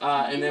tree.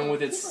 And then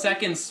with its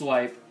second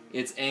swipe,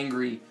 it's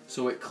angry,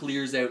 so it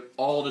clears out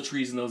all the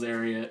trees in that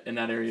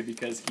area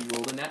because he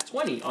rolled a nat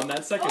 20 on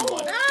that second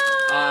one.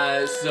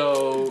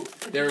 So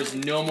there is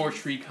no more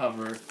tree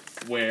cover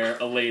where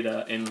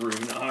Aleda and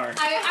Rune are.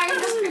 I'm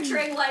just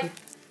picturing like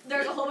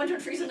there's a whole bunch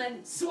of trees and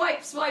then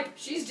swipe, swipe.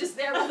 She's just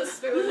there with a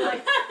spoon,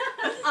 like,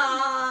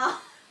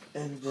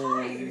 And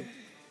hi.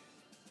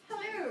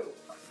 Hello.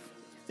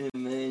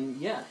 And then,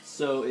 yeah,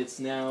 so it's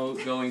now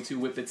going to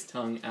whip its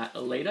tongue at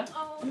Aleda.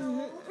 Oh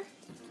no.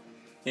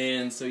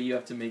 And so you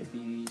have to make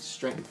the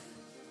strength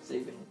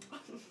saving.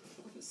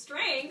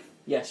 Strength.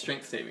 Yeah,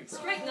 strength saving throw.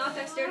 Strength, not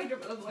dexterity to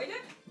avoid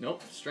it.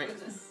 Nope, strength.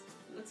 Goodness,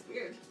 that's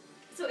weird.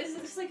 So is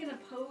this like an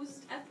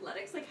opposed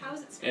athletics? Like how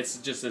is it? It's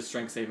just a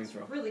strength saving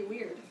throw. Really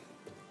weird.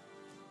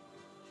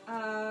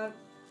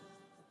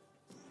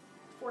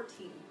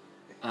 14.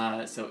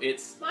 So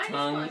its Minus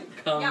tongue 1.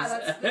 comes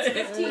Yeah, that's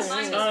 15 its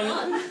minus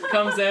tongue 1.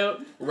 comes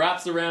out,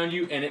 wraps around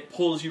you, and it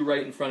pulls you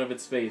right in front of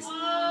its face.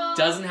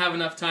 Doesn't have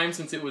enough time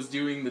since it was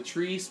doing the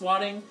tree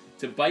swatting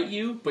to bite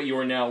you, but you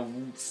are now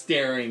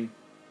staring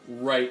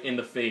right in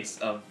the face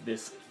of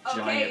this Okay.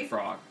 giant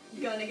frog.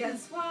 Gonna get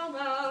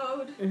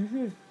swallowed.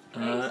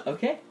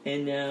 Okay,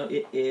 and now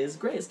it is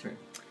Gray's turn.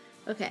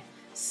 Okay.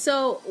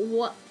 So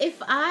what if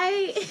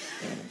I?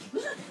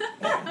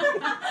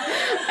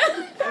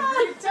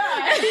 Every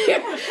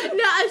time.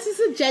 No, it's just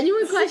a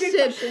genuine question.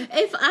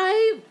 If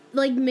I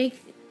like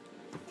make,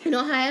 you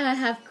know how I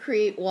have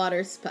create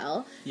water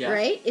spell, Yeah.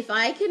 right? If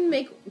I can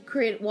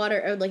create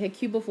water or like a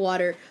cube of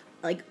water,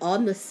 like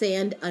on the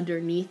sand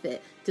underneath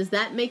it, does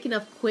that make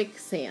enough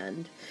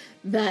quicksand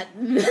that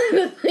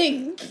the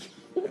thing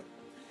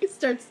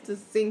starts to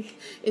sink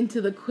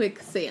into the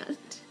quicksand?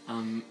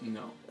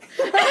 No.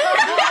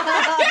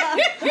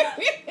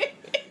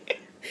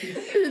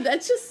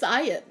 That's just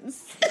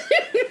science.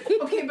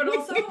 Okay, but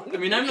also, I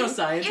mean, I'm no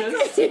scientist.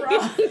 it's a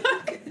frog.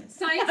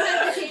 Science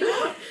at the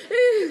table.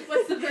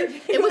 What's the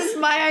verdict? It was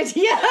my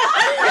idea.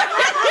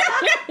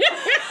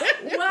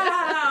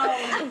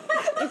 Wow.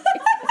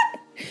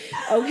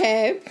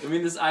 Okay. I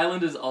mean, this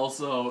island is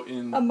also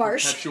in A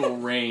marsh. perpetual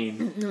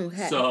rain,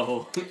 Okay.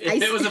 so if I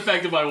it was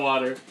affected by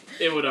water,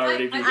 it would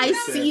already be. I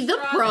fixed. see the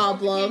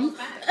problem.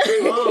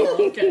 Oh,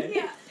 okay.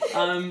 Yeah.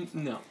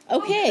 No.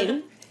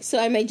 Okay. So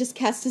I may just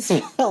cast a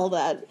spell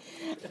that.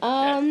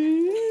 I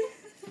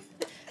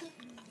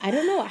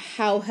don't know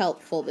how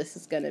helpful this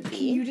is gonna Can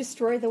you be.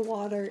 destroy the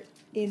water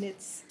in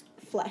its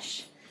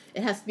flesh?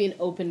 It has to be an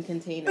open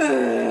container.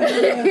 Open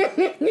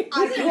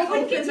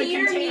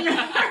container means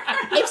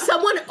If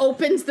someone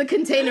opens the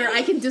container,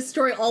 I can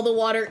destroy all the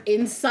water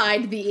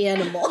inside the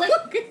animal. I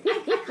cut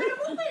them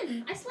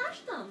open. I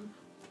slashed them.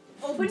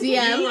 Open DM. You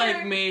container.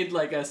 like made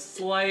like a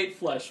slight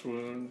flesh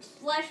wound,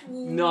 Flesh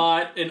wound.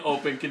 not an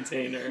open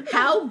container.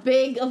 How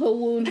big of a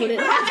wound would it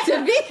have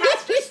to be?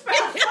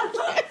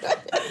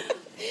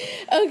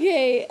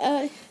 Okay,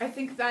 I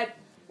think that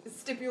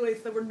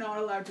stipulates that we're not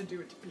allowed to do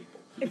it to people.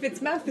 If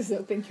its mouth is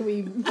open, can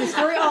we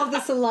destroy all the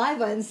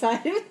saliva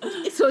inside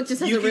it? so it just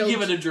has You a can real...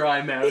 give it a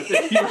dry mouth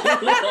if you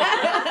really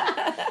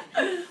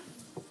want.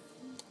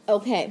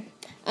 Okay.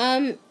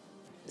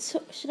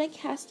 So should I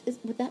cast...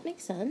 would that make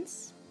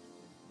sense?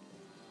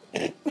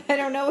 I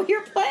don't know what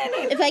you're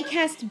planning. If I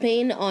cast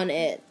Bane on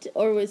it,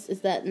 or is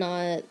that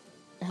not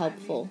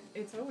helpful? I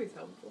mean, it's always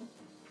helpful.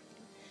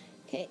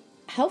 Okay.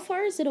 How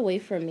far is it away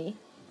from me?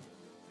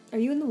 Are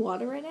you in the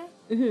water right now?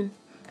 Mm-hmm.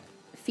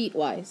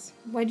 Feet-wise.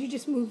 Why'd you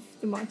just move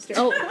the monster?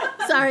 Oh,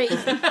 sorry. So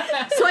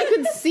I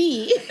could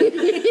see.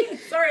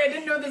 Sorry, I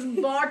didn't know this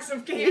box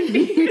of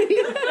candy.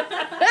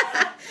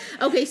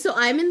 Okay, so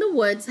I'm in the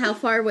woods. How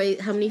far away?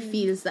 How many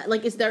feet is that?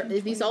 Like, are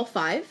these all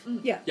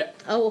 5? Yeah.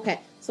 Oh, okay.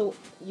 So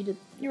you did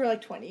You were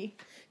like 20.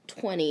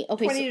 20.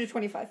 Okay, 20 so to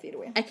 25 feet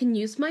away. I can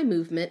use my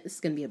movement. This is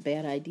going to be a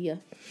bad idea.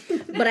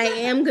 But I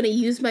am going to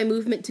use my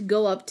movement to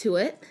go up to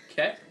it.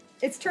 Okay,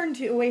 It's turned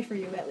away from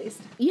you, at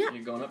least. Yeah.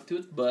 you're going up to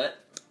its butt.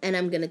 And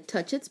I'm going to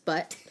touch its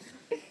butt.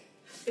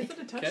 Is it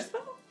a touch Okay.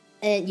 spell?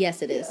 And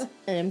yes, it is.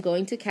 And I'm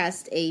going to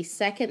cast a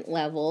second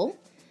level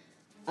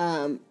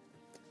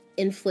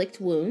inflict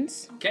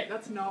wounds. Okay.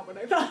 That's not what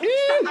I thought.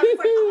 I was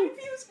like, I've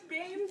used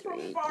Bane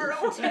from far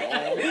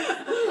away.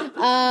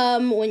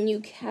 When you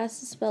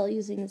cast a spell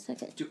using the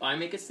second Do I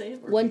make a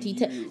save? Or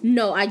 1d10. You?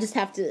 No, I just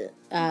have to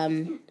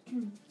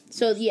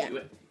so yeah. Do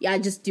it. Yeah,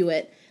 just do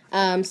it.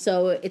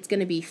 So it's going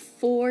to be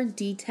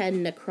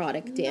 4d10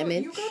 necrotic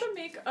damage. No,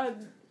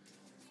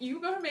 you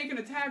gotta make an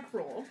attack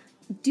roll.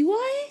 Do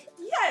I?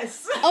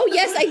 Yes. Oh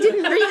yes, I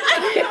didn't read.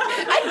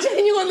 I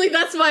genuinely,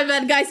 that's my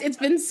bad, guys. It's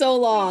been so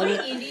long.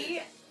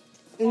 Andy.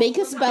 Make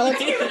a spell.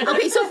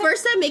 Okay, so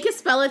first I make a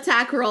spell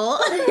attack roll.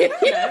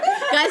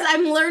 Guys,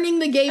 I'm learning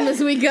the game as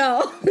we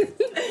go.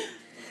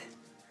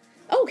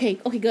 Okay,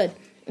 good.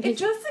 Okay. It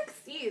just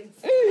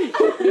succeeds.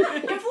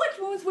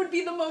 Inflict wounds would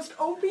be the most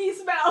OP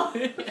spell.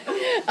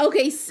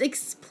 Okay,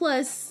 6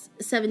 plus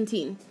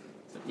 17.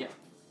 Yeah.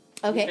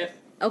 Okay.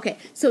 Okay,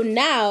 so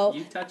now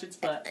You touch its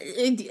butt.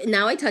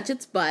 now I touch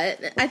its butt.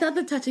 I thought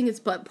the touching its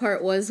butt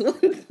part was one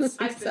of the I've been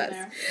success.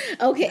 there.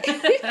 Okay.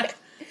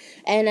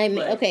 And I'm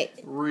Like, okay.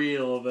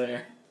 Real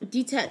there.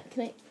 D10.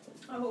 Can I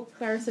Oh,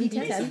 borrow some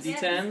D10? Some D10s?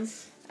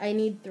 D10s. I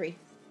need 3.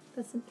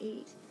 That's an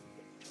 8.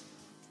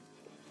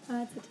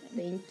 That's a 10.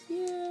 Thank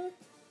you.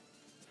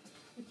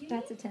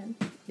 That's a 10.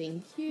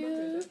 Thank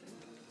you.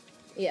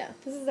 Yeah.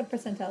 This is a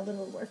percentile,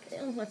 it'll work.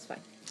 Oh, that's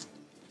fine.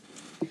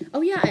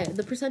 Oh yeah,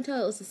 the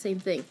percentile is the same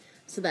thing.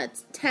 So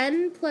that's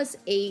 10 plus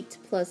 8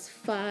 plus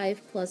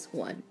 5 plus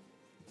 1.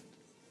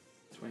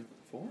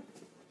 24?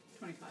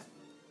 25.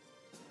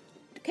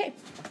 Okay.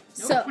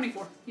 No, So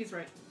 24. He's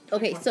right.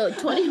 okay, 24. so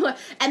 21,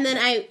 and then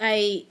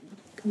I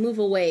move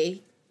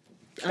away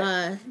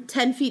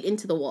 10 feet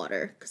into the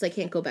water because I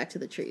can't go back to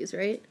the trees,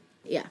 right?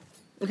 Yeah.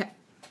 Okay.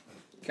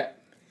 Okay.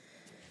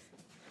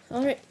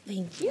 All right.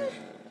 Thank you. Look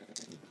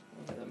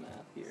at the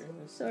map here.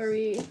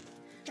 Sorry.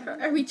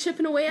 Are we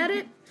chipping away at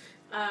it?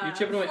 You're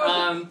chipping away. It's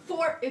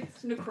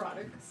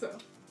necrotic, so.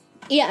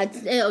 Yeah.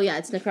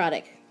 It's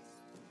necrotic.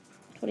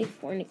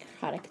 24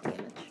 necrotic damage.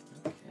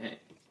 Okay.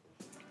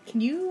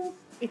 Can you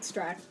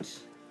extract?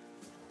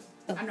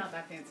 I'm not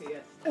that fancy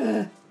yet.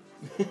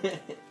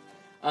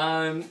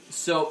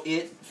 So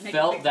it Make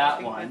felt big that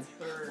fucking one. heads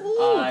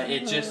for-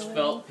 It just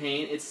felt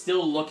pain. It's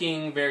still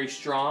looking very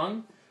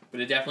strong, but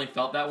it definitely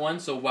felt that one.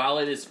 So while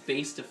it is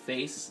face to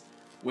face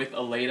with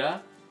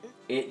Aleda,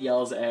 it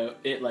yells out.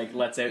 It like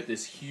lets out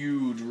this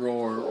huge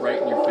roar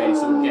right in your face.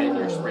 So again,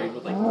 you're sprayed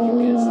with like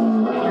mucus,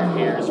 and your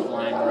hair is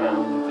flying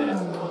around with it.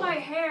 My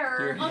hair.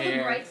 Your On hair.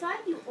 the bright side,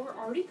 you were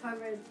already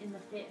covered in the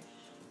fish.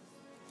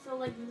 So,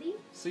 like, really?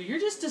 So you're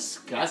just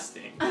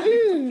disgusting.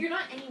 You're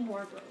not any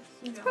more gross.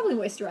 You know? Probably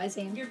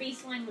moisturizing. Your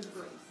baseline was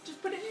gross.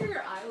 Just put it near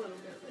your eye a little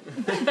bit.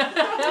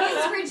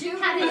 It's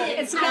rejuvenated.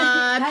 It's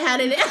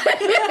Patted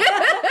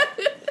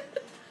it.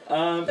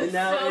 And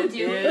now So it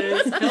do it.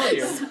 is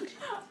Hillier.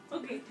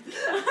 Okay.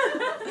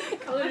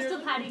 I'm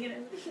still patting it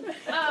in.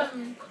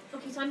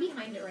 Okay, so I'm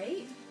behind it,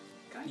 right?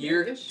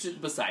 You're Kinda-ish.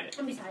 beside it.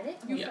 I'm beside it?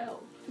 You Yeah.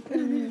 fell.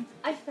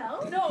 I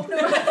fell? No.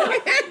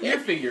 Your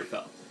figure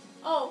fell,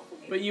 Oh,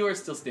 okay. but you are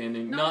still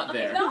standing, No, not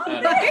there. not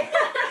at there.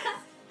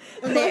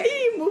 Why are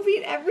you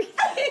moving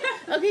everything?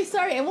 Okay,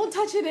 sorry, I won't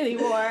touch it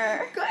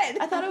anymore. Good.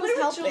 I thought it was There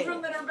are helping.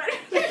 children that are better.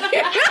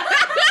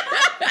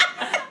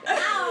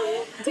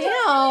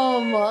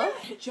 Damn.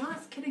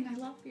 Just kidding. I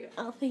love you.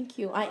 Oh, thank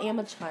you. I am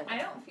a child. I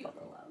don't feel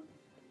the love.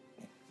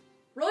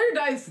 Roll your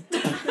dice. I'm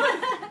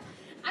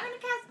gonna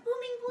cast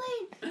Booming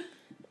Blade.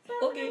 So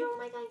I'm Okay. gonna roll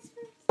my dice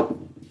first.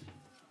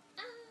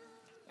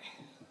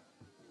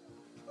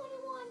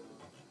 21.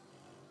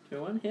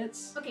 21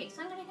 hits. Okay,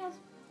 so I'm gonna cast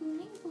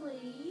Booming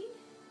Blade,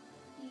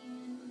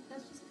 and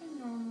that's just like a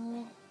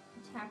normal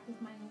attack with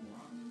my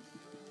wand.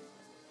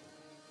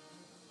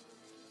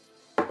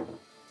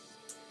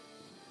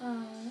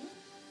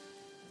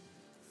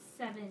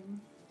 7 damage.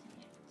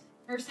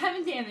 Or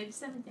 7 damage.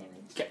 7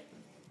 damage. Okay.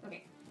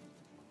 Okay.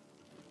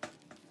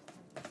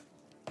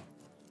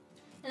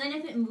 And then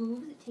if it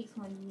moves, it takes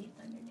 1d8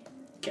 thunder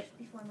damage. Okay.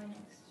 Before my next.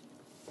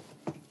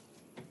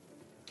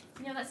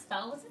 You know, that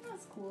spell wasn't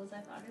as cool as I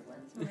thought it was.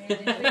 When I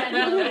initially had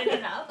loaded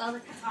it up, I was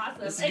like, that's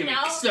awesome. This is and gonna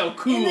now, be so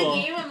cool. in the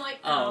game, I'm like,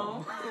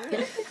 Oh.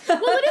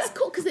 Well, it is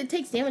cool because it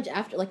takes damage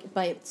after, like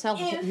by itself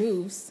if it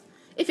moves.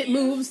 If it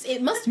moves,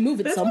 it must move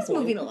at This some one's point.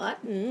 moving a lot.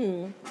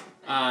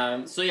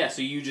 So yeah,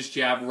 so you just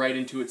jab right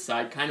into its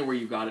side, kind of where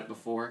you got it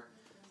before.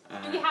 Do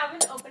we have an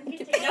open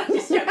container?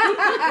 Just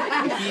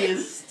joking. He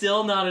is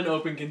still not an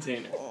open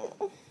container.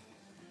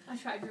 I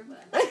tried your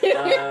best.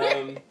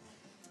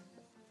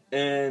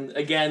 And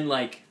again,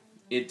 like,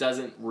 it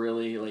doesn't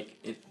really, like,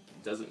 it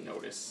doesn't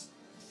notice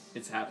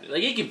it's happening.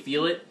 Like, it can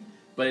feel it,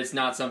 but it's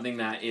not something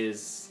that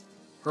is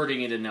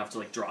hurting it enough to,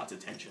 like, draw its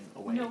attention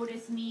away.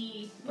 Notice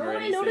me. Or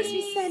anything. Notice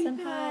me,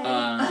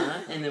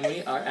 senpai. And then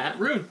we are at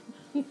Rune.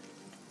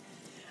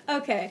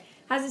 Okay,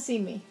 has it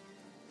seen me?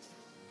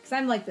 Because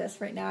I'm like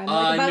this right now. I'm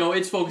like about, No,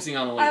 it's focusing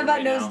on the leader I'm about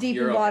right nose now. deep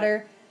You're in okay.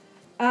 water.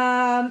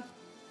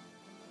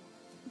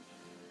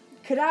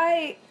 Could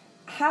I?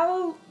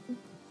 How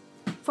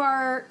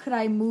far could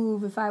I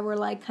move if I were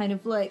like kind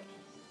of like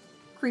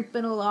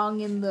creeping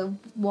along in the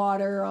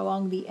water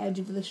along the edge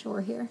of the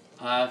shore here?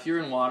 If you're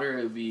in water,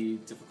 it would be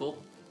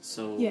difficult.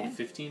 So Yeah.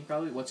 15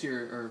 probably. What's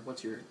your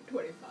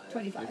 25.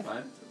 25.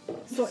 25?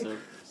 So,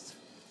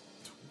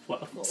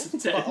 12 to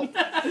 10.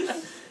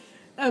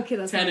 okay,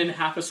 that's 10 not, and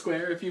half a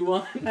square if you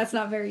want. that's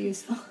not very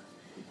useful.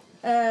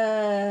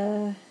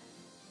 You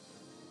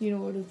know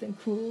what would have been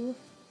cool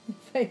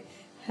if I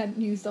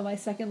hadn't used all my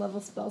second level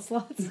spell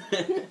slots.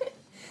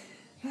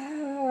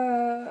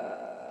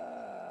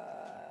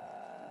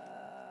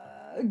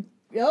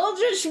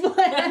 Eldritch Blast.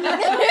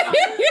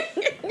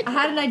 I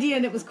had an idea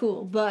and it was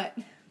cool, but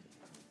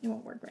it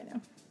won't work right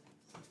now.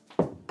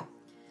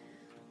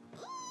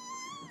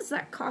 Is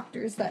that cocked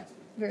or is that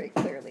very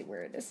clearly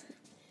where it is?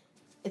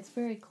 It's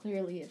very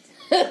clearly it.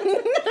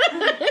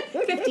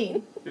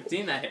 15.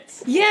 15, that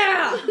hits.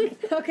 Yeah!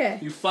 Okay.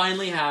 You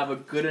finally have a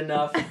good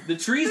enough. The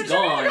tree's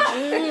gone,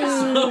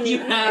 so you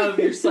have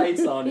your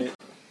sights on it.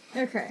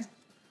 Okay.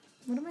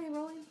 What am I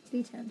rolling?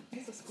 D10.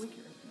 It's a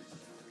squeaker.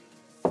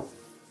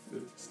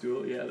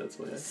 Stool, yeah, that's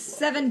why.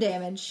 7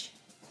 damage.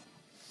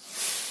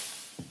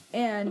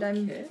 And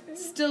I'm Okay.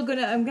 still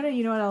gonna,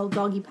 you know what, I'll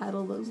doggy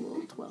paddle those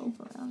little 12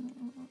 around.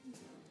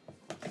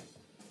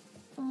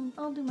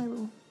 I'll do my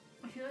little.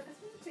 I feel like that's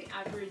the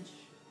average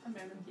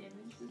amount of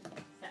damage is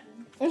 7.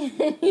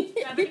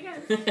 That's pretty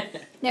good.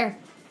 There.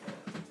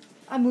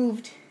 I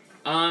moved.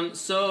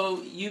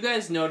 So you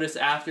guys notice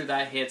after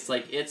that hits,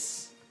 like,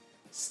 it's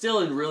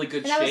still in really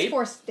good And that was shape.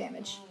 force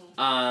damage.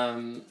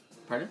 Pardon?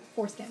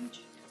 Force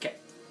damage. Okay.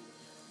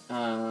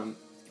 And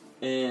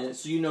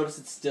so you notice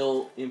it's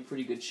still in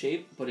pretty good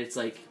shape, but it's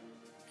like,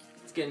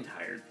 it's getting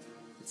tired.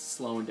 It's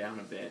slowing down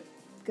a bit.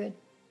 Good.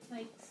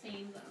 Like,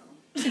 same though.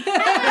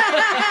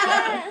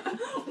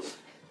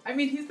 I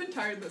mean, he's been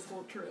tired this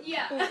whole trip.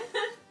 Yeah.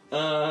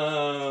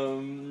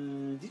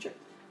 Dietrich.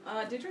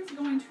 Dietrich's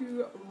going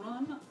to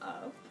run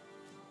up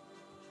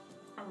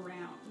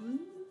around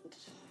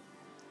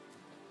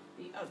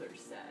the other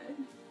side.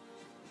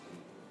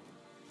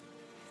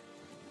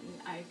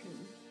 And I can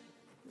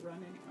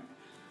run anywhere.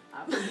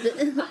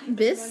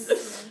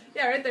 This?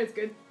 Yeah, right there's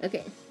good.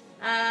 Okay.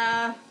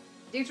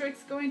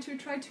 Dietrich's going to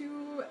try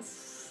to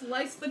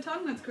slice the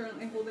tongue that's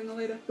currently holding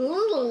Aleda.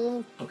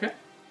 Ooh. Okay.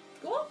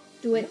 Cool.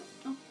 Do it.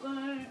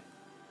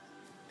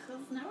 Because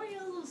now he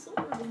has a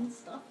sword and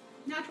stuff.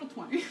 Natural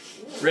 20.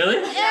 Really?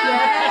 Yay!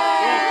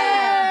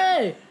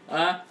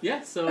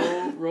 Yeah, so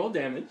roll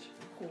damage.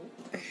 Cool.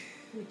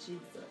 Which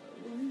is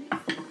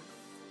 1d6.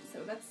 So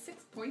that's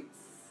 6 points.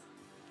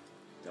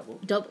 Double.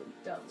 Double.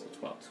 Double.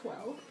 12.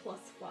 12 plus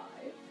 5.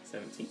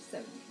 17.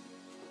 17.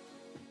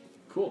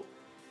 Cool.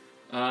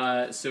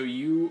 So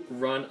you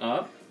run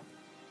up.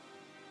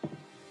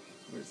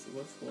 What's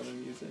the one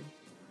I'm using?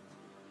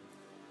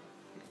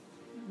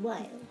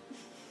 Wild.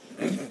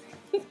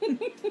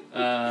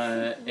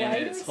 And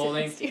it's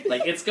holding,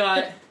 like, it's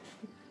got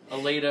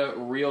Aleda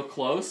real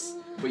close,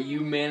 but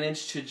you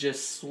manage to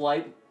just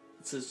swipe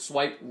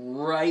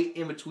right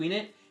in between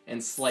it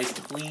and slice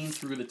clean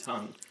through the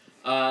tongue.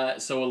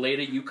 So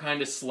Aleda, you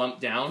kind of slump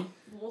down.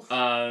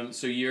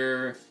 So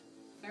you're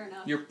Fair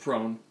enough. you're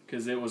prone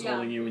because it was Yeah,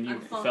 holding you and you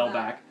I'm falling fell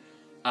back.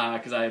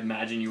 Because I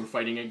imagine you were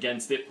fighting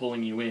against it,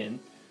 pulling you in,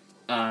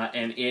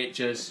 and it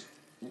just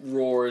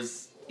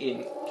roars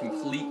in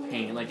complete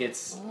pain. Like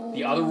it's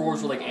the other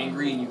roars were like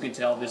angry, and you can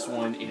tell this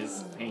one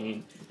is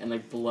pain, and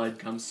like blood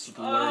comes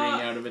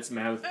splurting out of its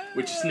mouth,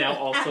 which is now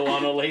also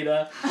on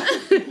Aleda.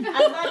 As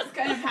that's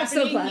kind of happening,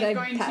 so glad he's I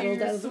going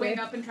paddled out to of the swing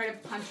way. up and try to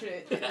punch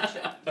it. Punch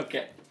it.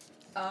 Okay.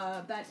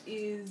 That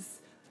is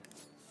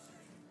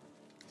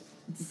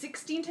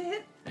 16 to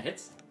hit. That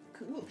hits.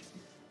 Cool.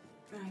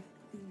 Right.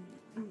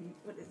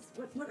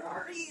 What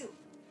are you?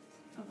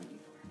 Oh, I need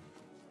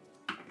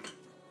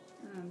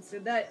 4. So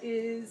that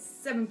is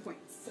 7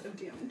 points of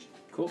damage.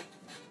 Cool.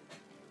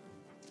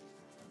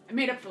 I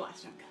made up for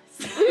last time,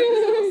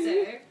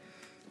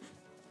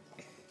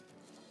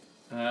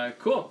 guys.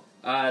 Cool.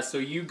 So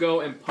you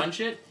go and punch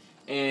it,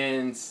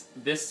 and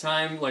this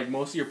time, like,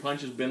 most of your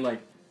punch has been,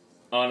 like,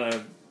 on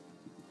a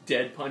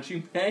dead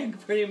punching bag,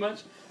 pretty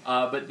much.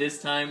 But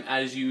this time,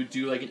 as you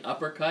do, like, an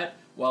uppercut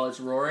while it's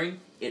roaring,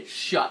 it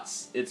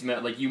shuts its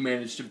mouth. Like, you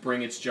managed to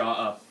bring its jaw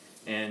up,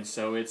 and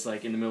so it's,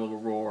 like, in the middle of a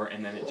roar,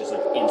 and then it just,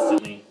 like,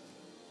 instantly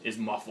is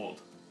muffled.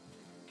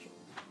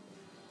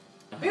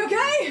 Are you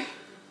okay?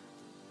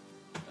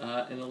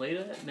 And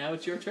Aleda, now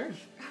it's your turn.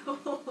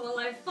 Well,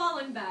 I've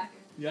fallen back.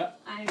 Yeah.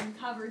 I'm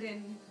covered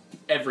in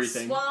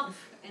Everything. swamp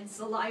and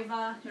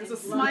saliva. There's and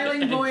a blood.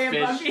 smiling boy And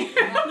above fish. you.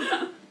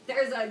 Yeah.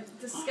 There's a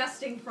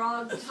disgusting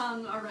frog's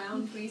tongue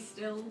around me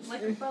still,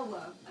 like a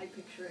boa. I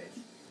picture it.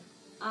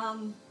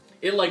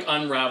 It, like,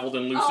 unraveled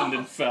and loosened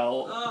and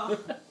fell. Oh,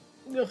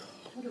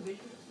 what a vision,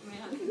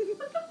 man.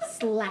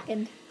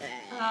 Slackened.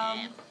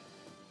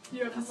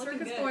 You have a I'm looking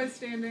circus good. boy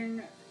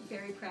standing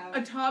Very proud.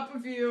 atop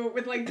of you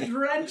with like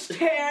drenched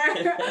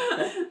hair.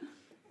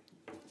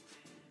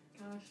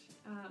 Gosh,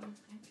 I'm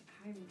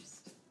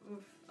just,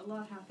 oof, a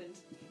lot happened.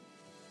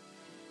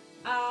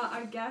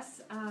 I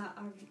guess,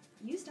 I've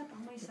used up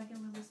all my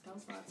second level spell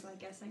slots, so I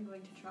guess I'm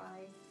going to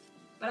try.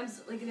 But I'm,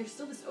 like, there's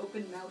still this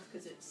open mouth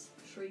because it's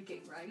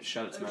shrieking, right?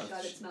 Shut its mouth.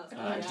 Shut its mouth.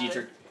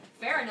 Dietrich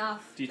Fair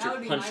enough. That would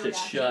Dietrich be punched my it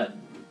reaction. shut.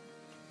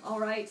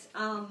 Alright,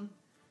 oh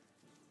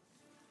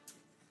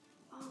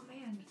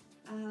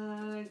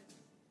man.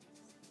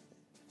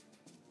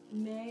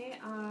 May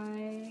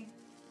I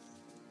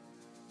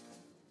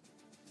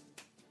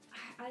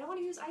don't want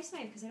to use Ice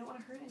Knife because I don't want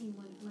to hurt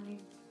anyone, my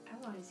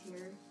allies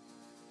here.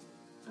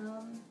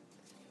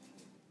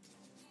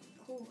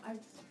 Cool.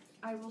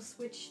 I will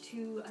switch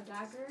to a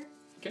dagger.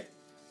 Okay.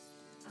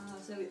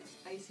 So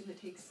I assume it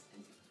takes.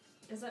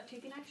 Does that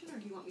take an action, or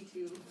do you want me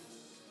to?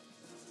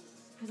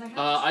 Because I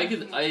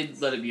have. I'd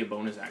let it be a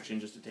bonus action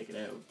just to take it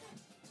out.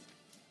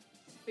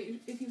 But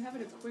if you have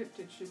it equipped,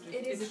 it should just.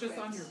 It is it's just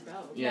on equipped. your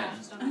belt. Yeah.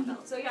 Just on my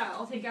belt. So yeah,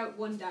 I'll take out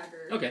one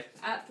dagger. Okay.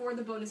 For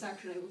the bonus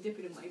action, I will dip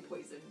it in my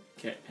poison.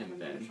 Okay, And and I'm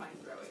gonna then try and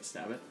throw it.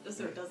 stab it. Just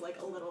so it does like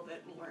a little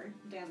bit more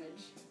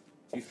damage.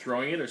 You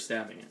throwing it or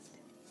stabbing it?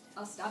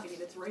 I'll stab it,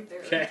 it's right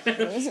there. Okay.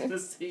 I was gonna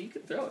say you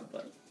could throw it,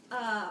 but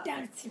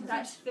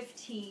That's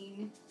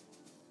 15.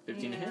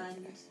 15 to hit.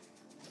 And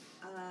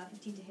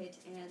 15 to hit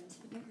and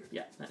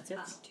Yeah, that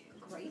hits.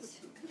 great.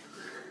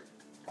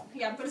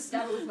 Yeah, I'm gonna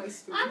stab it with my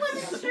spoon. I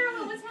wasn't sure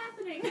what was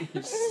happening.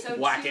 So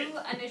Whack 2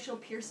 it. initial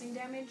piercing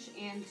damage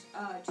and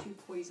 2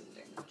 poison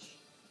damage.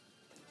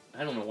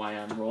 I don't know why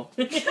I'm rolling.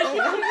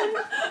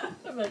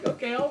 I'm like,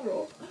 okay, I'll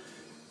roll.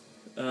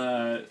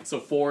 So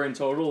 4 in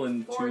total,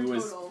 and 4 in 2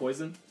 is total.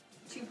 poison.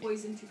 2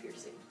 poison, 2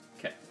 piercing.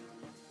 Okay.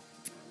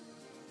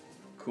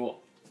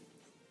 Cool.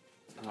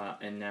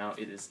 And now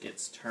it is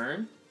its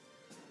turn.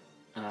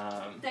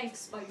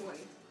 Thanks, by the way.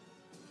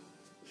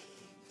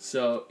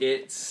 So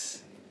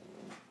it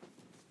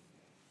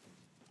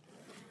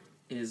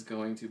is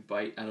going to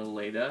bite at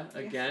Aleda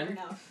Fair again.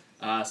 enough.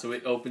 So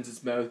it opens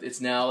its mouth.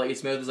 It's now like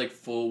its mouth is like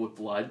full with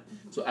blood.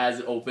 So as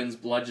it opens,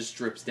 blood just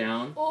drips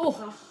down.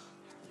 Oh.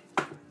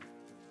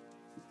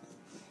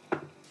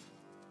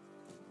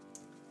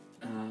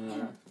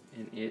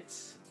 And it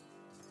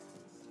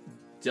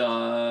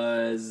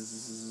does.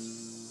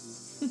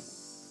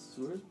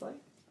 Where's bite?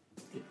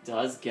 It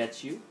does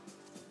get you.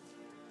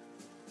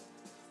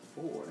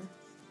 4.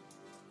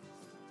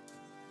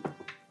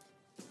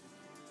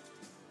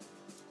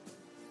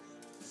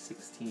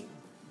 16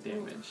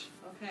 damage.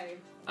 Okay.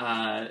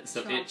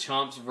 So it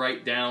chomps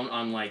right down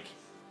on like.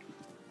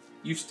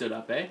 You stood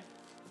up, eh?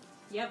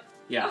 Yep.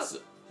 Yeah. Oh. So,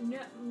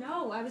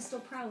 No, I was still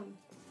prone.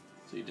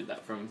 so you did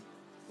that from.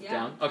 Yeah.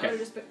 Down? Okay. I would've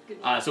just been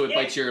good. So it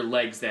bites your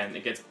legs. Then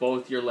it gets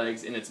both your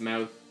legs in its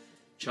mouth.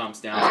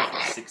 Chomps down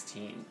for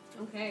 16.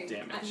 Okay.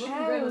 damage. I'm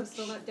looking good, I'm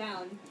still not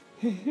down.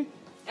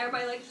 Are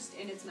my legs just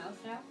in its mouth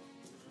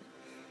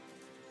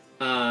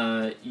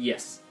now?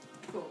 Yes.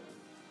 Cool.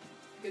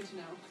 Good to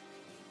know.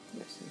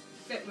 Yes.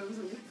 Fit moves.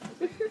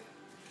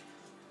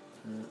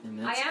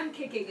 And I that's am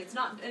kicking, it's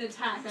not an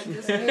attack, I'm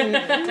just...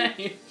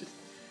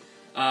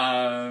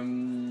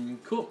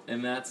 cool.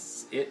 And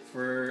that's it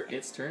for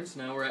its turn. So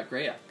now we're at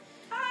Greya.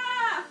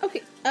 Ah!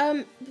 Okay,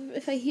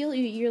 if I heal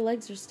you, your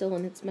legs are still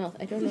in its mouth.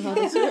 I don't know how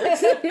this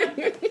works.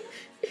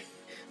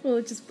 Will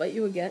it just bite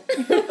you again?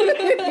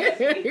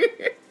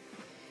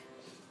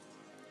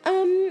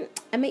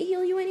 I might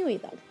heal you anyway,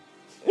 though.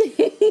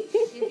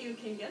 If you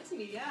can get to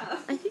me, yeah.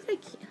 I think I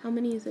can. How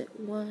many is it?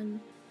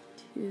 1,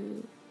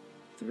 2,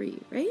 3,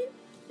 right?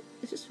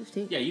 It's just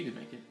 15. Yeah, you could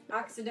make it.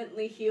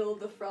 Accidentally heal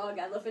the frog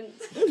elephant.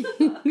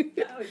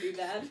 That would be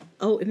bad.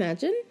 Oh,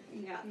 imagine.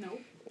 Yeah.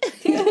 Nope.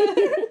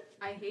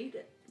 I hate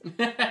it.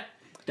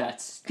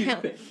 That's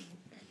stupid.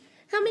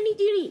 How many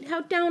do you need?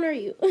 How down are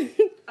you?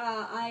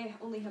 I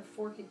only have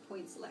 4 hit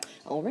points left.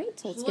 All right,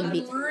 so it's gonna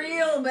be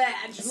real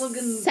bad. She's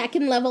looking.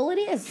 second level. It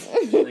is.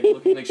 Like,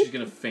 looking like she's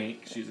gonna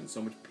faint 'cause she's in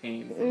so much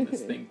pain from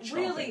this thing chomping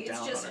Really, it's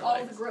down just on her all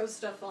legs. the gross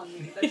stuff on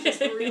me that just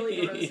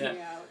really gross Yeah.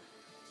 me out.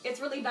 It's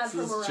really bad This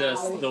for morale. is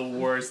just the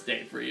worst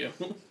day for you.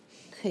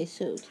 Okay,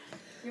 so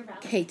You're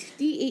valid. okay,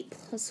 D8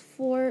 plus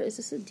 4. Is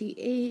this a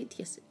D8?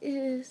 Yes, it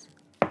is.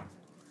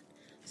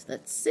 So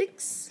that's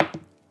 6,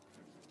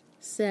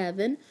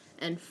 7,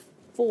 and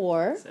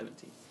 4.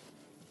 17.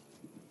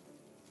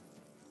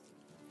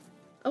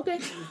 Okay.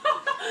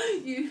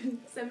 You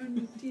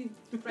 17.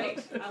 Right,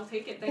 I'll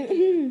take it, thank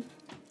you.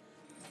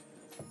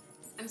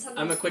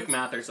 I'm a quick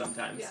mather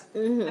sometimes. Yeah.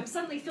 Mhm. I'm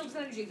suddenly filled with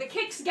energy. The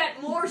kicks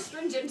get more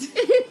stringent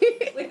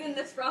within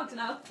this frog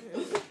now.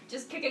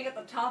 Just kicking at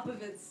the top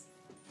of its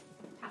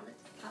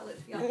palate.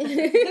 Yeah.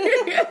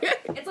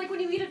 It's like when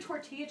you eat a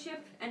tortilla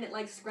chip and it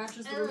like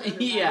scratches the roof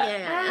of your Yeah.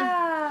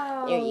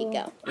 mouth. Ow. There you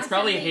go. It's I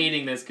probably suddenly-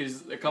 hating this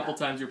because a couple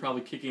times you're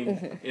probably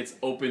kicking its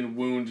open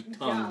wound Yeah.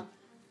 tongue.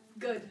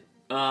 Good.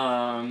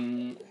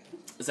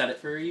 Is that it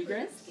for you,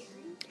 Grant?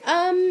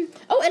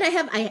 Oh, and I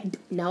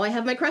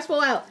have my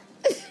crossbow out.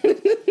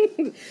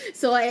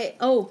 So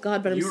oh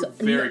god, but I'm You're so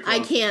very I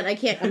close.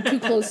 can't. I'm too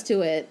close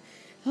to it.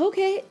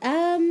 Okay.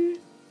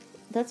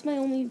 That's my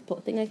only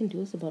thing I can do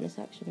as a bonus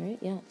action, right?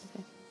 Yeah.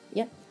 Okay.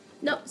 Yep.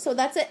 No, so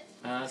that's it.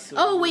 So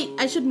Oh wait,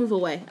 I should move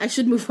away. I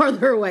should move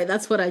farther away.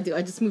 That's what I do.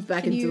 I just move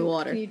back Can into you, the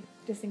water. Can you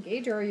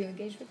disengage or are you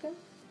engaged with them?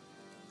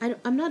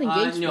 I'm not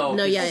engaged. No,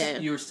 no, it's- yeah.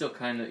 You're still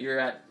kind of. You're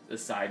at the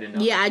side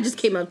and. Yeah, I just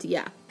came up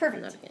to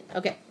Perfect. Not again.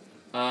 Okay.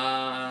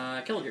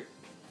 Killager.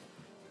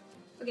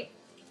 Okay.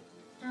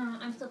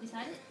 I'm still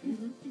beside it.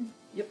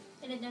 Yep.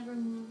 And it never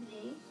moved.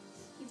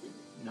 Stupid.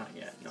 Not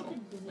yet. No.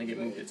 Like it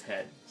moved its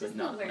head, but Just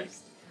not the like.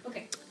 worst.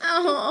 Okay,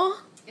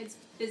 Oh. it's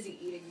busy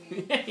eating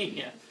me.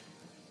 Yeah.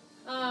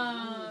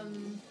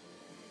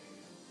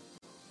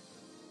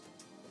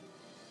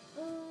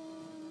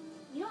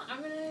 You know what?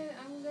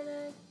 I'm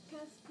gonna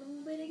cast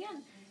Moonblade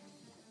again.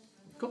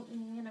 Cool.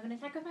 And I'm gonna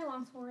attack with my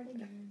longsword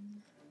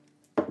again.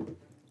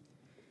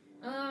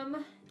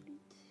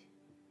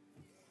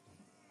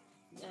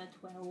 Yeah,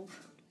 12.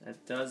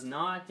 That does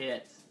not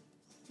hit.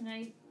 Can I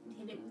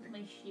hit it with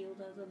my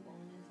shield as a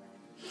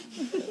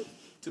bonus action?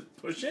 To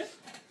push it?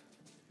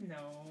 No.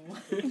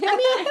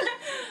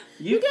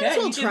 You guys can.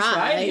 will You can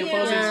try the try.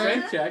 opposing Yeah.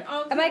 strength check.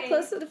 Okay. Am I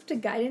close enough to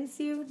guidance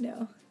you?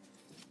 No.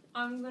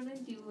 I'm gonna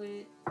do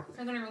it.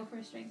 I'm gonna roll for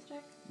a strength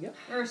check. Yep.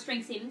 Or a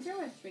strength saving throw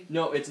or a strength.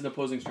 No, it's an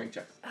opposing strength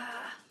check.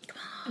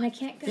 And I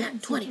can't guidance.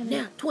 Nat 20, you, can I?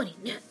 nat 20,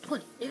 nat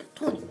 20, nat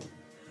 20.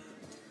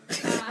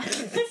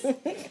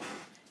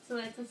 So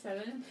that's a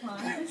 7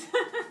 plus.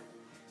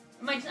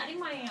 Am I just adding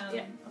my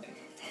Yeah. Okay.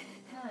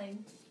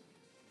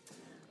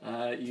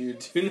 9. You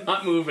do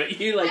not move it.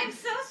 You like I'm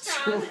so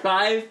strong.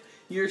 drive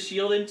your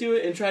shield into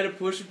it and try to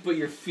push it, but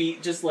your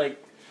feet just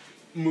like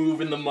move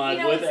in the mud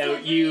You know, it's without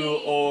so you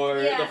funny.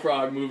 or Yeah. the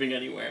frog moving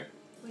anywhere.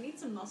 We need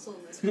some muscle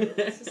in this group.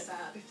 This is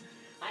sad.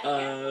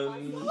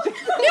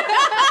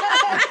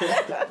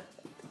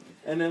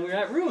 And then we're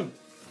at Rune.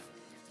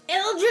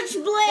 Eldritch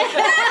Blast!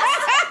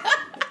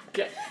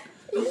 Okay.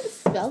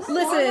 Spells?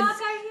 Listen, Warlock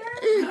I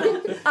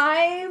hear?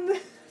 I'm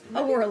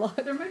a warlock.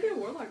 There might be a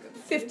warlock. up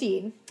there.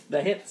 15.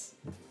 That hits.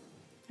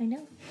 I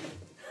know.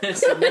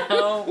 So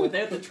now,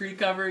 without the tree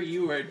cover,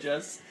 you are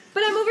just...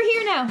 But I'm over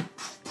here now.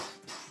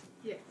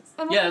 Yes.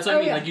 Yeah, that's what I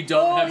mean. yeah. Like, you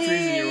don't have Oh,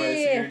 trees in your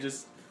way, so yeah. you're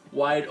just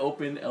wide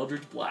open,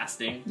 eldritch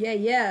blasting. Yeah,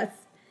 yes.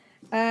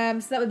 So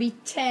that would be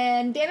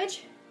 10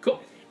 damage. Cool.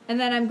 And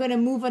then I'm going to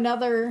move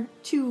another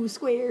 2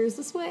 squares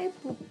this way.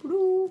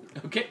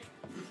 Okay.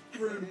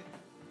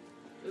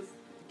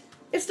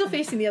 It's still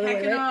facing the other way,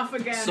 Hacking right? off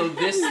again. So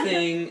this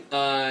thing,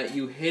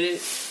 you hit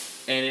it,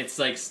 and it's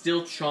like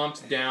still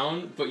chomped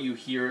down, but you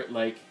hear it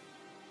like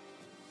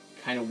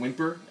kind of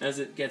whimper as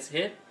it gets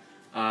hit.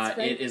 That's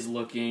right. It is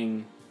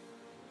looking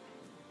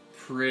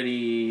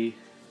pretty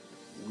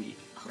weak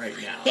right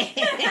now.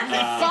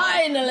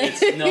 Finally!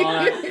 It's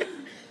not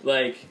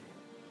like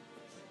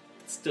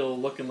still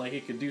looking like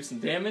it could do some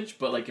damage,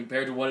 but like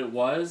compared to what it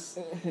was,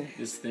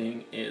 this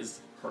thing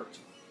is hurt.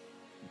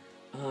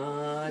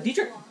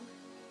 Dietrich.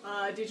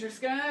 Dietrich's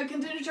gonna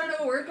continue trying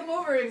to work him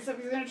over,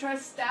 except he's gonna try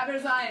to stab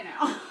his eye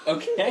now.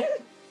 Okay.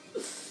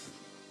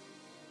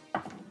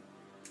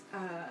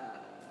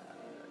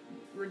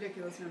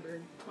 Ridiculous number.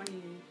 20.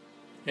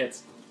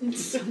 Hits.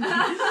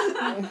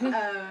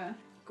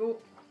 Go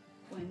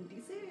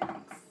 1d6.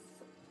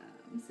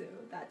 So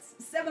that's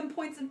 7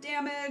 points of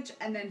damage,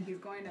 and then he's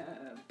going to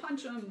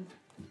punch him.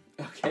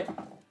 Okay.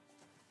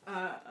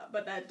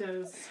 But that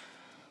does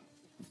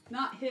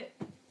not hit.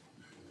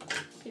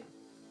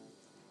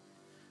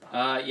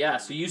 Yeah,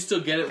 so you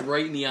still get it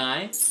right in the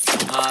eye.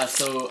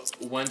 So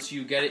once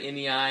you get it in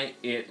the eye,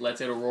 it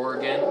lets out a roar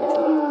again,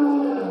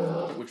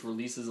 which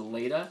releases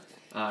Aleda,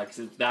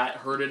 because that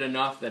hurt it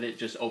enough that it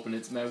just opened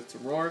its mouth to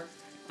roar.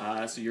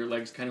 So your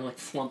legs kind of like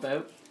flump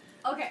out.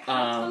 Okay,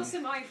 how close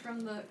am I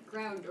from the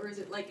ground, or is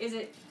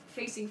it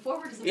facing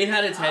forward? Is It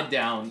had its facing head up?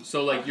 down,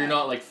 so like you're Okay.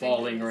 not like Thank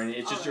falling or goodness.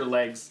 anything. It's just Alright. your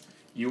legs.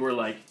 You were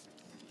like,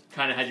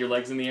 kind of had your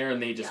legs in the air,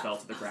 and they just Yeah. fell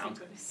to the Oh, ground. thank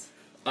goodness.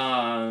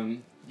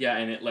 Yeah,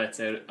 and it lets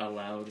out a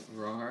loud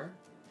roar.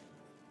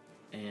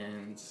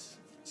 And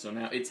so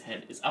now its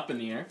head is up in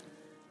the air.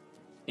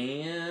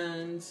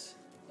 And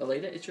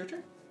Aleda, it's your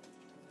turn.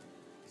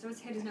 So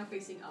its head is now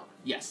facing up.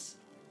 Yes.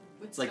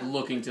 With It's like stuff.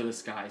 looking to the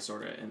sky,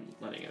 sort of, and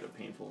letting out a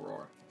painful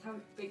roar. How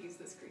big is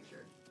this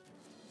creature?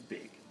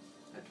 Big.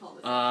 How tall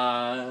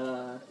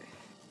is it?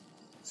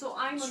 So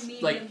I'm a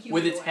medium like, humanoid.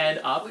 with its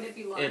head up, Would it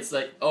be large? it's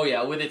like, oh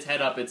yeah, with its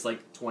head up, it's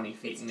like 20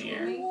 feet It's in the 20.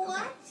 air.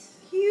 Okay.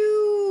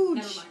 Huge.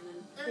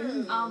 Never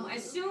mind then.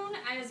 As soon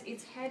as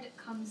its head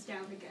comes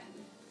down again,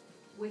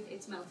 with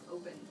its mouth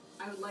open,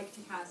 I would like to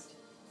cast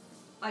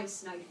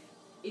Ice Knife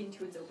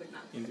into its open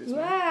mouth. Into its mouth.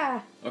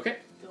 Wow. Okay.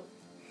 Go.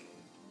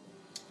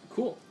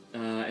 Cool.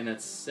 And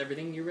that's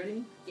everything you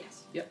ready?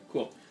 Yes. Yep,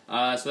 cool.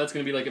 So that's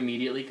going to be like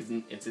immediately because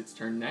it's its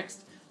turn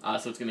next.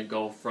 So it's going to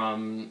go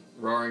from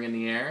roaring in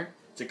the air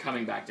to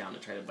coming back down to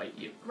try to bite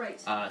you. Great.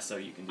 So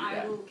you can do I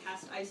that. will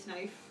cast Ice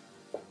Knife.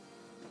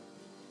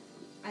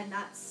 And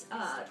that's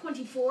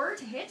 24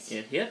 to hit.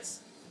 It hits.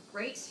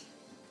 Great.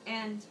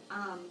 And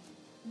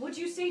would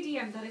you say,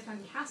 DM, that if I'm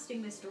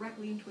casting this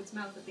directly into its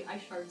mouth, that the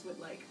ice shards would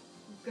like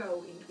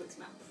go into its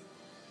mouth?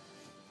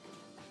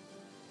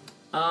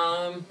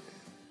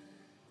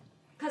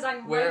 Because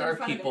I'm Where right in are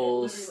front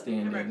people of it, literally.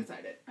 standing? I'm right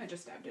beside it. I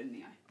just stabbed it in the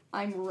eye.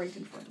 I'm right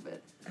in front of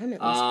it. I'm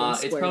at least one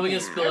It's square probably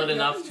going to back. spill it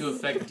enough to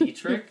affect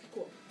Dietrich.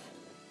 Cool. Where?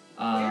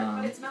 But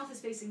Um, its mouth is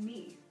facing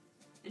me.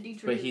 And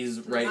Dietrich but is he's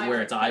to the right side.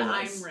 where its eye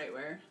I'm was. right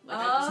where. Oh.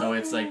 I just- So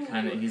it's like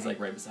kind of, he's okay. like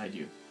right beside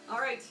you.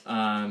 Alright.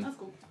 that's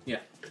cool.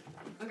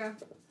 Okay.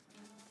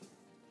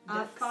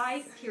 Dex.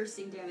 5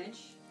 piercing damage.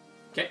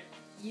 'Kay.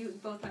 You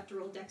both have to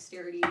roll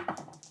dexterity.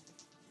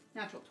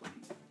 Natural 20.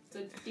 So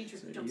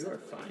Dietrich So jumps you out are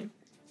of the way. fine.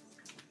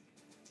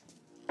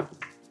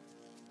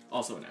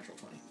 Also a natural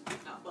 20.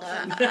 Oh,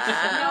 well, no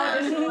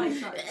additional life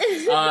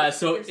shards.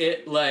 So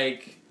it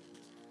like,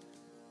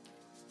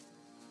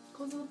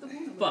 Close up the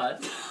wound.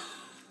 but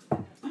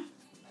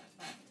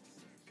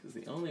because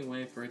the only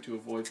way for it to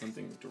avoid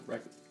something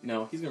directly,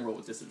 no, he's gonna roll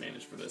with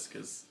disadvantage for this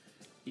because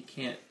he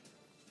can't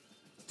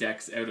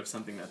dex out of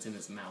something that's in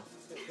his mouth.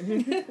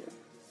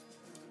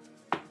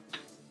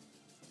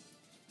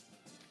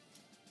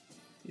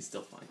 He's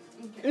still fine.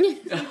 Okay.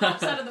 He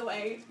pops out of the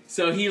way.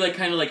 So he like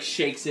kind of like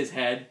shakes his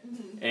head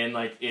Mhm. and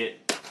like it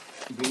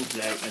moves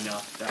out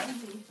enough that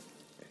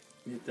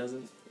it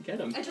doesn't get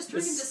him. I just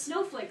turned into This-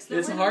 snowflakes. There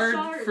It's were no hard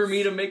shards. for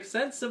me to make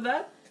sense of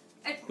that.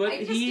 but I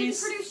just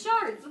he's- didn't produce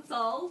shards, that's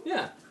all.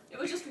 Yeah. It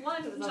was just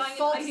one It was a giant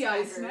faulty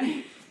ice ice dagger.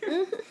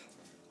 knife.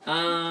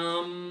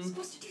 I'm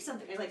supposed to do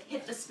something. I like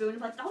hit the spoon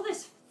and like all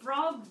this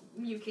frog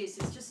mucus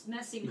is just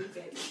messing with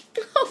it.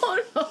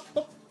 Oh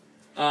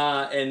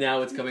no. And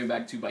now it's coming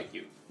back to bite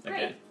you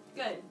again.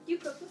 Great. Good. You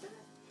cook with that?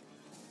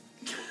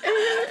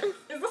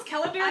 Is this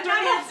calendar I'm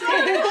giant? not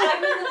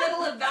I'm in the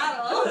middle of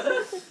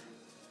battle.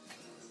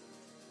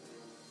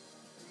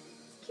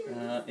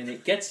 And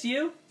it gets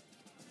you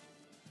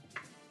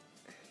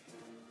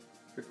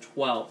for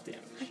 12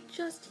 damage. I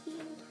just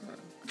healed her.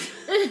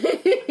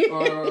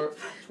 Or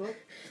 12?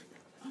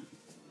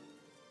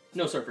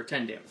 No, sorry, for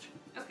 10 damage.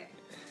 Okay.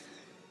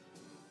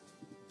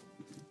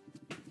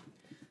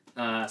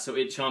 So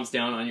it chomps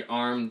down on your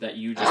arm that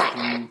you just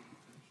threw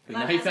the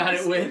knife at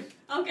it with.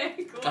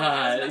 Okay, cool.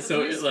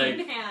 So it, like-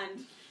 spoon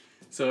hand.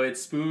 So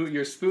its spoon,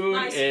 your spoon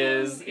My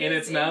is spoon in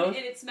its mouth,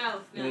 In its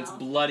mouth now. in its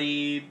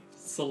bloody,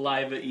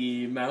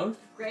 saliva-y mouth.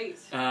 Great.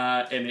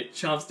 And it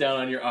chomps down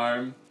on your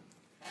arm.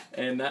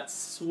 And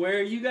that's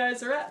where you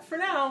guys are at for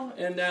now.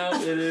 And now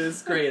it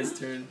is Greya's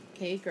turn.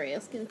 Okay,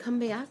 Graya's gonna come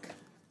back.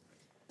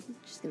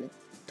 Just gonna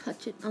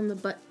touch it on the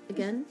butt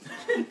again.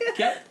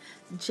 Okay.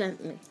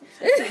 Gently.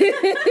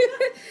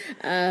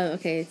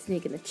 Okay, it's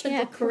making a The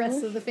check.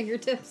 caress of the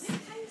fingertips.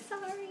 I'm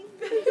sorry.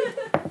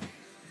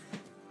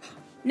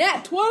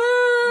 Nat 20!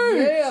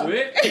 Yeah.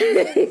 Sweet.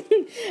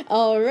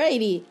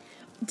 Alrighty.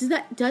 Did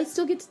I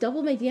still get to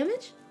double my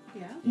damage?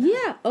 Yeah.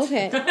 Yeah,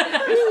 okay.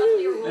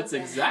 That's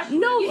exactly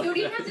No. You what don't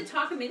even have to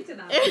talk him into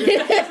that.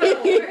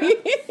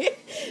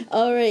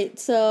 Alright,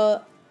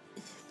 so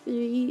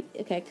 3.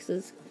 Okay, because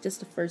it's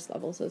just a first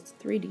level, so it's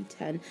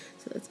 3d10.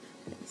 So that's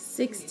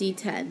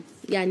 6d10.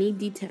 Yeah, I need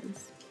d10s.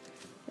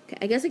 Okay,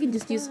 I guess I can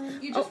just use.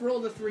 You just roll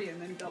the 3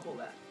 and then double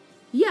that.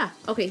 Yeah,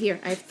 okay, here.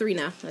 I have 3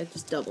 now. I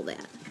just double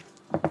that.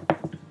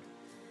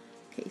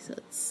 Okay, so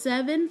it's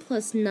 7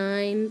 plus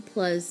 9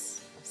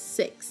 plus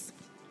 6.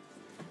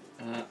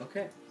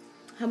 Okay.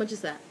 How much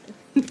is that?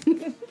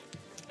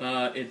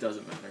 It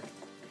doesn't matter.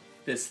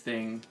 This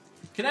thing.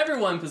 Can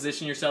everyone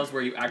position yourselves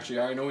where you actually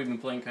are? I know we've been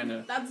playing kind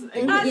of. That's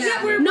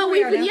yeah, we're- No, we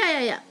we've are been, now.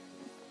 yeah.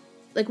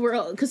 Like we're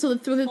all, cause so the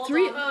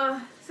three,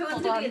 So it's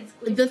Hold gonna on. be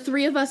exclusive. the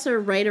 3 of us are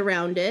right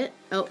around it.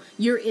 Oh,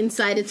 you're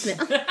inside its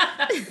mouth.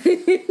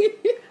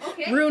 Okay,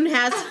 Okay. Rune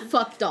has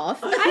fucked off.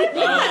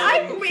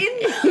 I'm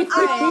in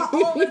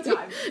all the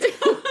time.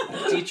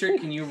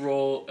 Dietrich, can you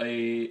roll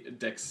a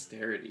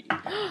dexterity?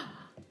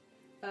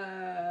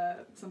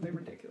 Something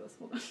ridiculous.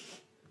 Hold on.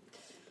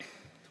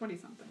 20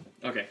 something.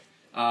 Okay,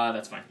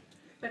 that's fine.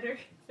 Better.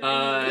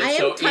 I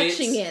am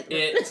touching it.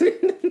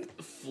 It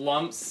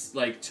flumps,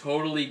 like,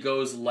 totally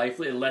goes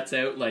lifeless. It lets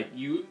out, like,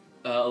 you,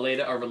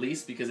 Aleda, are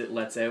released because it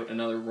lets out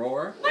another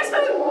roar.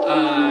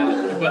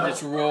 But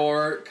this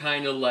roar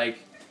kind of, like,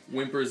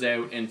 whimpers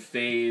out and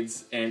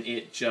fades, and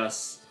it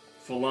just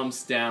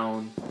flumps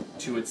down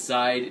to its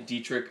side.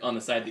 Dietrich on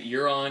the side that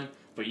you're on,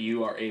 but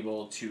you are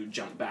able to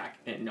jump back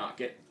and not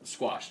get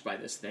squashed by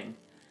this thing.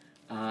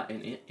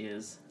 And it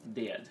is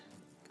dead.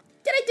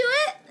 Did I do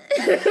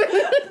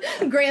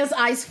it? Grea's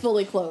eyes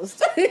fully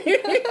closed.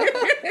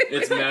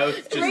 Its mouth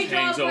just Great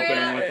hangs job, open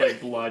Rhea. with,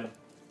 like, blood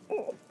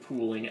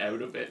pooling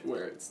out of it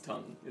where its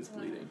tongue is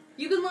bleeding.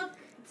 You can look.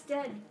 It's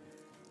dead.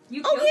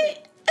 You killed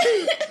Okay.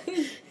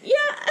 it.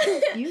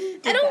 Yeah. You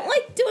did I don't that.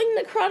 like doing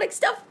necrotic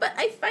stuff, but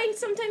I find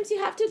sometimes you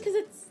have to because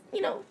it's,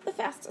 the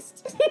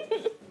fastest.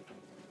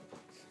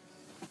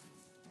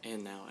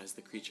 And now, as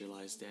the creature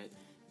lies dead,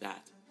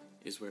 that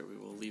is where we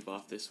will leave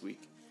off this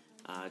week.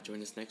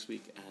 Join us next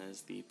week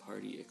as the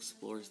party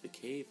explores the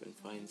cave and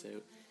finds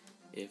out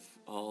if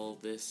all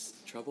this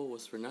trouble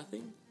was for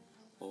nothing,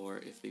 or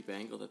if the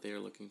bangle that they are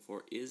looking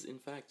for is, in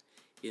fact,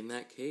 in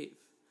that cave.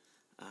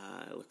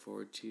 I look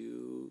forward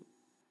to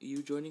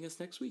you joining us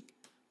next week.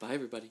 Bye,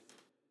 everybody.